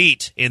is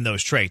elite in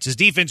those traits. His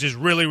defense is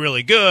really,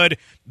 really good,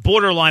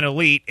 borderline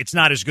elite. It's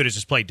not as good as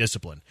his plate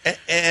discipline.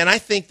 And I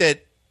think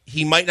that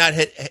he might not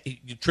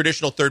hit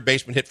traditional third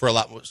baseman can hit for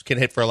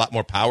a lot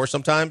more power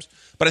sometimes,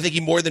 but I think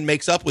he more than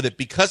makes up with it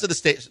because of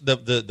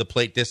the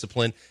plate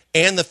discipline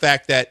and the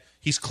fact that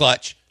he's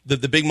clutch. The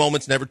big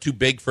moment's never too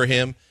big for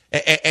him,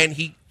 and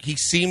he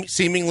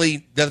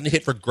seemingly doesn't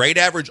hit for great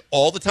average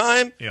all the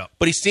time. Yeah.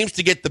 But he seems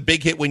to get the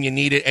big hit when you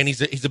need it, and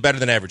he's a better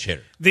than average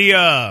hitter.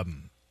 The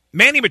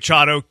Manny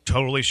Machado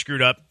totally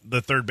screwed up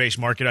the third base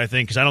market, I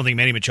think, because I don't think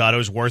Manny Machado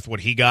is worth what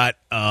he got.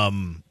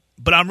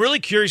 But I'm really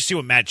curious to see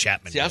what Matt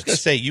Chapman does. I was going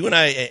to say, you and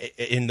I,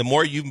 and the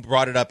more you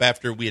brought it up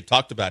after we had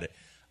talked about it,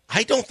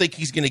 I don't think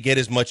he's going to get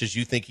as much as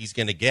you think he's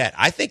going to get.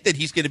 I think that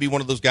he's going to be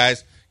one of those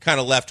guys kind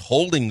of left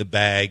holding the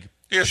bag.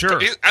 Yeah,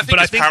 sure. I think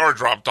his power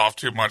dropped off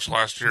too much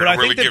last year to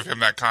really give him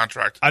that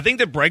contract. I think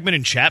that Bregman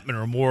and Chapman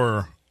are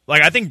more –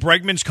 like, I think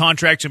Bregman's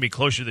contract's going to be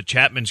closer to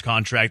Chapman's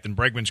contract than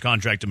Bregman's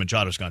contract to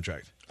Machado's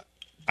contract.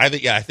 I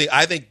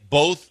think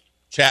both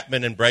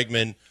Chapman and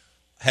Bregman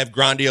have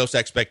grandiose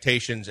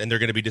expectations, and they're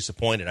going to be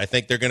disappointed. I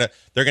think they're going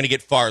to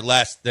get far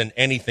less than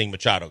anything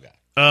Machado got.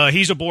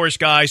 He's a Boris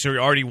guy, so he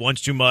already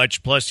wants too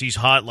much. Plus, he's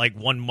hot like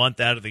 1 month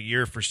out of the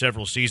year for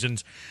several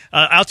seasons.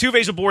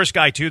 Altuve's a Boris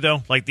guy, too,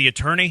 though. Like the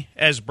attorney,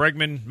 as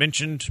Bregman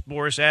mentioned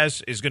Boris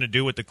as, is going to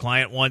do what the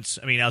client wants.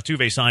 I mean,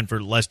 Altuve signed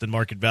for less than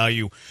market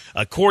value.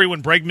 Corey,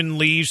 when Bregman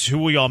leaves, who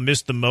will y'all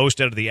miss the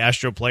most out of the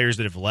Astro players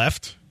that have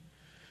left?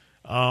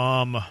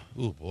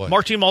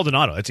 Martin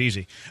Maldonado. That's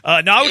easy.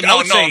 I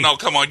would say,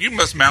 come on. You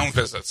miss mound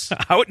visits.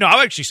 I would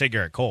actually say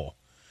Garrett Cole.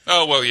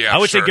 Oh, well, yeah. I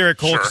would say Garrett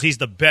Cole because he's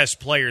the best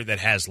player that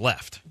has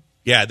left.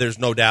 Yeah, there's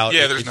no doubt.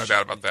 Yeah, there's no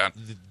doubt about that.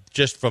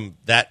 Just from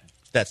that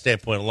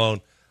standpoint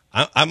alone,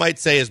 I might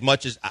say as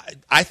much as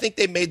I think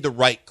they made the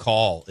right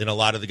call in a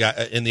lot of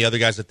the other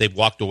guys that they've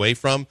walked away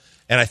from.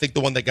 And I think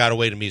the one that got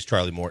away to me is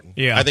Charlie Morton.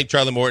 Yeah. I think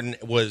Charlie Morton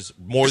was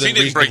more than he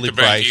didn't break reasonably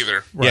the bank priced.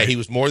 either. Yeah, Right. he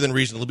was more than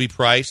reasonably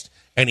priced,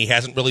 and he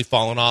hasn't really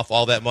fallen off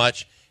all that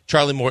much.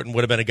 Charlie Morton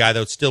would have been a guy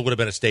that still would have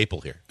been a staple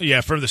here.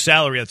 Yeah, for the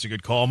salary, that's a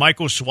good call.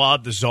 Michael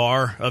Schwab, the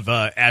czar of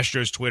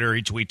Astros Twitter,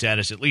 he tweets at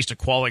us at least a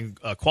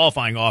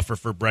qualifying offer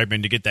for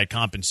Bregman to get that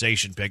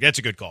compensation pick. That's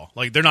a good call.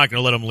 Like, they're not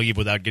going to let him leave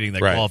without getting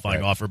that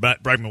qualifying offer,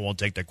 but Bregman won't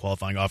take that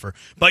qualifying offer.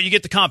 But you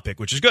get the comp pick,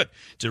 which is good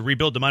to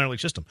rebuild the minor league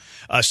system.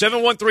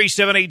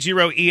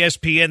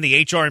 713-780-ESPN,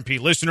 the HRMP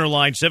listener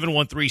line,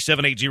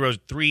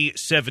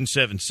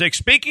 713-780-3776.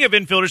 Speaking of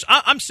infielders,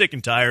 I'm sick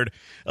and tired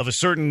of a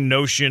certain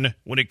notion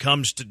when it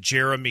comes to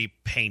Jeremy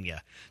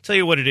Pena. Tell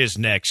you what it is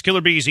next.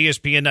 Killer Bees,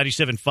 ESPN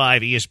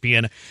 97.5,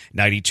 ESPN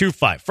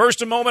 92.5.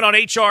 First, a moment on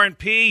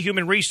HRP,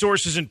 Human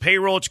Resources and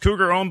Payroll. It's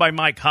Cougar owned by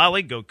Mike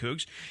Holly. Go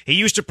Cougs. He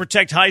used to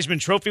protect Heisman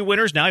Trophy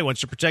winners. Now he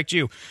wants to protect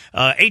you.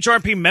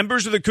 HRP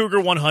members of the Cougar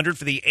 100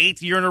 for the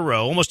 8th year in a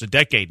row, almost a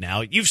decade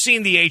now. You've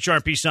seen the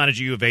HRP signage at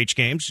U of H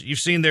games. You've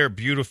seen their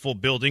beautiful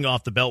building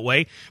off the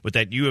Beltway with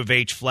that U of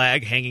H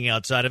flag hanging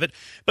outside of it.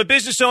 But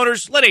business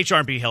owners, let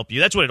HRP help you.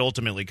 That's what it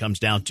ultimately comes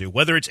down to.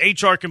 Whether it's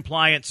HR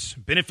compliance,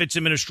 benefits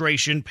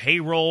administration,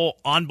 payroll,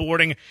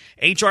 onboarding.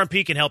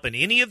 HRP can help in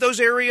any of those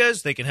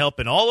areas. They can help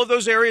in all of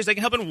those areas. They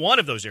can help in one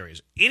of those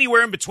areas.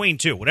 Anywhere in between,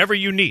 too, whatever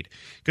you need.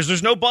 Because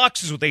there's no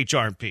boxes with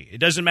HRP. It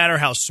doesn't matter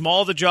how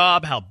small the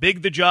job, how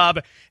big the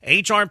job.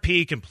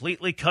 HRP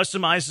completely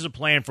customizes a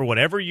plan for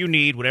whatever you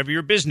need, whatever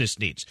your business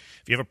needs.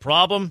 If you have a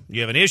problem,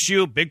 you have an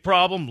issue, big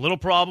problem, little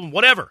problem,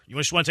 whatever. You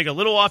just want to take a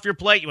little off your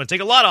plate, you want to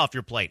take a lot off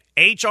your plate.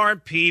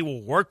 HRP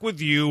will work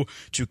with you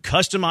to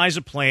customize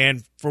a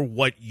plan for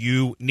what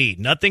you need.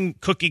 Nothing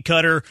cookie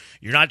cutter.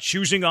 You're not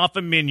choosing off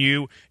a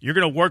menu. You're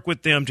going to work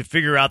with them to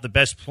figure out the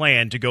best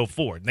plan to go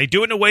forward. And they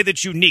do it in a way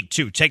that's unique,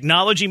 too.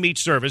 Technology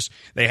meets service.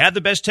 They have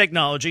the best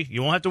technology.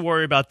 You won't have to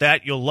worry about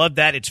that. You'll love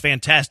that. It's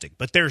fantastic.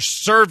 But their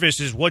service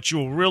is what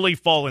you'll really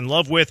fall in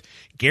love with.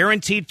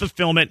 Guaranteed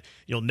fulfillment.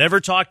 You'll never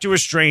talk to a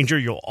stranger.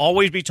 You'll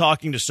always be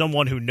talking to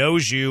someone who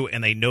knows you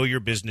and they know your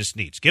business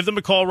needs. Give them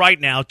a call right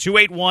now,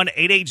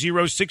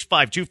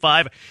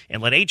 281-880-6525,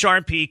 and let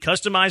HRP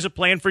customize a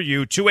plan for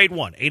you,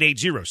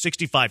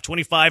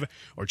 281-880-6525,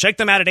 or check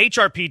them out at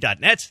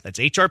hrp.net. That's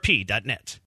hrp.net.